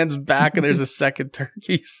he pans back and there's a second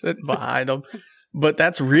turkey sitting behind him. But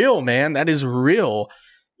that's real, man. That is real.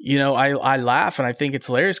 You know, I laugh and I think it's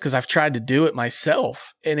hilarious because I've tried to do it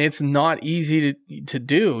myself, and it's not easy to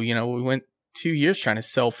do. You know, we went 2 years trying to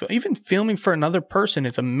self-film. Even filming for another person,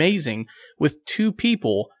 it's amazing with two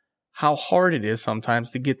people how hard it is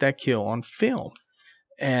sometimes to get that kill on film.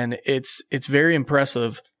 And it's very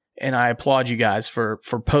impressive, and I applaud you guys for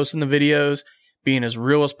posting the videos, being as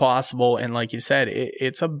real as possible. And like you said,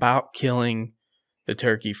 it's about killing the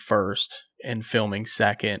turkey first and filming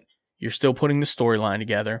second. You're still putting the storyline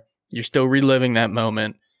together. You're still reliving that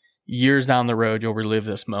moment. Years down the road, you'll relive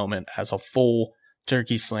this moment as a full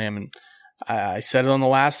turkey slam. And I said it on the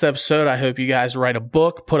last episode. I hope you guys write a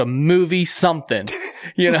book, put a movie, something,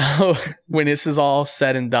 you know, when this is all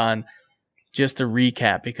said and done. Just to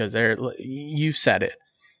recap, because you said it.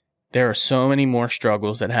 There are so many more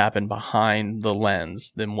struggles that happen behind the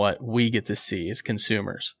lens than what we get to see as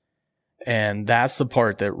consumers. And that's the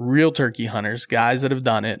part that real turkey hunters, guys that have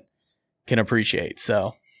done it, can appreciate.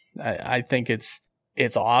 So I think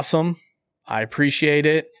it's awesome. I appreciate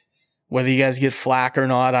it. Whether you guys get flack or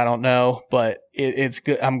not, I don't know, but it's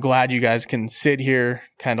good. I'm glad you guys can sit here,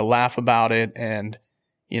 kind of laugh about it, and,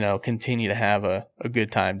 you know, continue to have a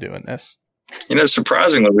good time doing this. You know,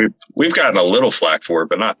 surprisingly, we've gotten a little flack for it,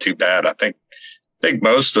 but not too bad. I think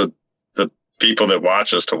most of the people that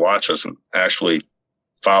watch us and actually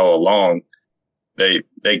follow along, they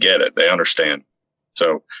get it. They understand.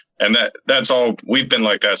 So, and that's all. We've been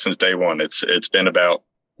like that since day one. It's been about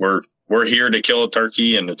we're here to kill a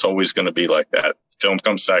turkey, and it's always going to be like that. Film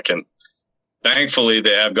comes second. Thankfully,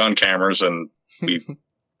 they have gun cameras, and we can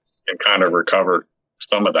kind of recover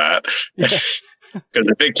some of that. Because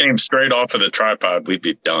if it came straight off of the tripod, we'd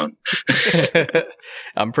be done.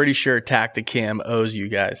 I'm pretty sure Tacticam owes you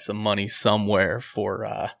guys some money somewhere for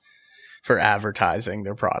advertising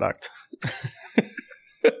their product.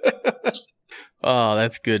 Oh,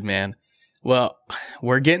 that's good, man. Well,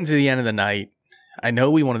 we're getting to the end of the night. I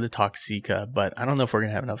know we wanted to talk Sika, but I don't know if we're going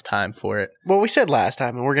to have enough time for it. Well, we said last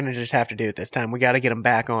time, and we're going to just have to do it this time. We got to get them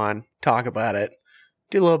back on, talk about it,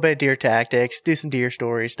 do a little bit of deer tactics, do some deer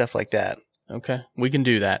stories, stuff like that. Okay, we can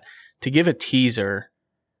do that. To give a teaser,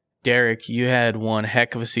 Derek, you had one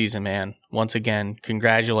heck of a season, man. Once again,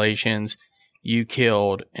 congratulations. You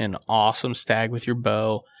killed an awesome stag with your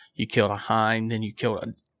bow. You killed a hind, then you killed a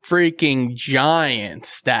freaking giant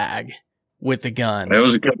stag with the gun. It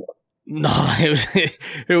was a good one. No,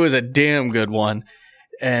 it was a damn good one.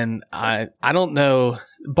 And I don't know,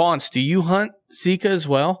 Bonce, do you hunt Sika as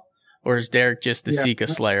well? Or is Derek just the Sika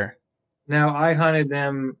slayer? Now, I hunted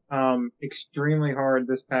them extremely hard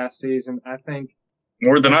this past season. I think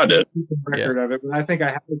more than I did. Record of it, but I think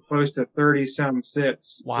I had close to 30-some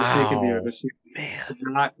sits. Wow, man!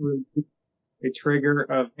 Not really a trigger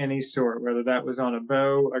of any sort, whether that was on a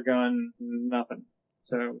bow, a gun, nothing.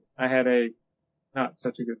 So I had not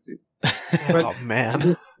such a good season. But oh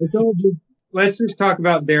man! It's all good. Let's just talk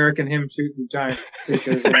about Derek and him shooting giant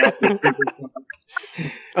Sikas.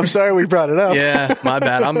 I'm sorry we brought it up. Yeah, my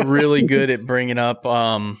bad. I'm really good at bringing up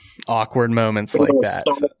awkward moments like that.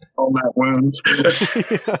 On that wound.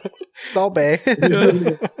 Salt Bay.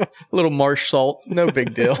 A little marsh salt. No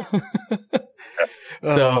big deal.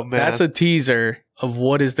 So that's a teaser of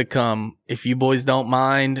what is to come. If you boys don't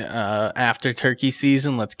mind, after turkey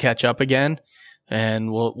season, let's catch up again.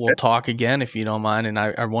 and we'll talk again if you don't mind. And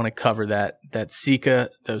I want to cover those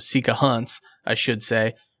Sika hunts, I should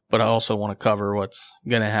say, but I also want to cover what's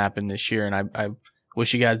going to happen this year. And I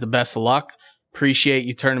wish you guys the best of luck. Appreciate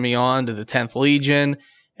you turning me on to the 10th Legion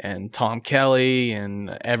and Tom Kelly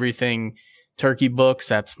and everything turkey books.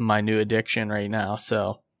 That's my new addiction right now.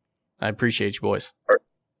 So I appreciate you, boys.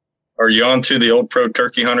 Are you on to the Old Pro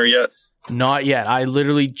Turkey Hunter yet? Not yet. I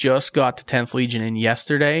literally just got to 10th Legion in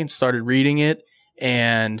yesterday and started reading it.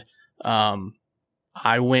 And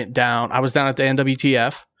I was down at the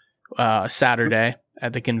NWTF Saturday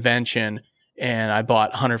at the convention, and I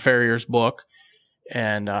bought Hunter Farrier's book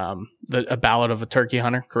and A Ballad of a Turkey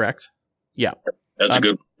Hunter, correct? Yeah. That's a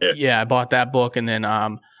good Yeah, I bought that book, and then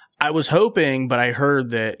I was hoping, but I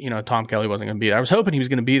heard that, Tom Kelly wasn't going to be there. I was hoping he was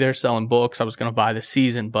going to be there selling books. I was going to buy the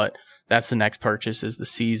season, but that's the next purchase is the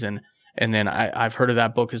season. And then I've heard of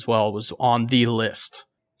that book as well. It was on the list.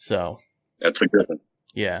 So that's a good one.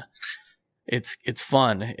 Yeah. It's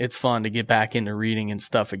fun. It's fun to get back into reading and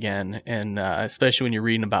stuff again. And especially when you're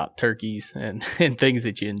reading about turkeys and things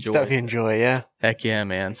that you enjoy. Stuff you enjoy, yeah. Heck yeah,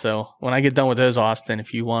 man. So when I get done with those, Austin,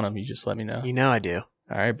 if you want them, you just let me know. You know I do.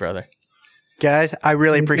 All right, brother. Guys, I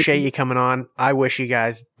really appreciate you coming on. I wish you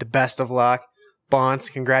guys the best of luck. Bonds,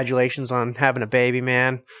 congratulations on having a baby,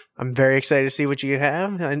 man. I'm very excited to see what you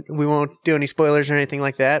have. And we won't do any spoilers or anything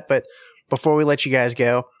like that. But before we let you guys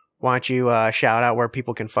go, why don't you shout out where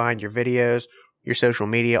people can find your videos, your social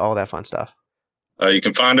media, all that fun stuff. You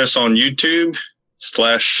can find us on YouTube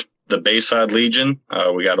 / the Bayside Legion.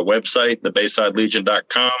 We got a website,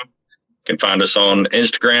 thebaysidelegion.com. You can find us on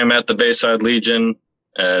Instagram at the Bayside Legion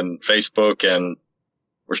and Facebook, and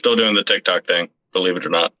we're still doing the TikTok thing, believe it or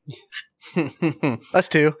not. Us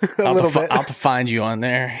too. I'll have to find you on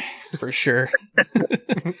there for sure.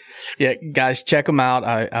 Yeah, guys, check them out.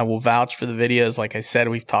 I will vouch for the videos. Like I said,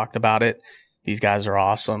 we've talked about it. These guys are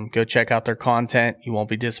awesome. Go check out their content. You won't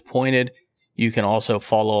be disappointed. You can also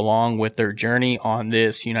follow along with their journey on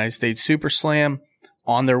this United States Super Slam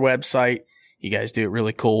on their website. You guys do it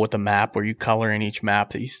really cool with a map where you color in each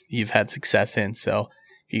map that you've had success in. So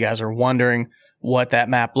if you guys are wondering what that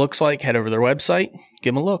map looks like, head over to their website,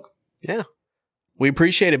 give them a look. Yeah. We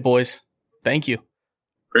appreciate it, boys. Thank you.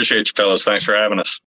 Appreciate you, fellas. Thanks for having us.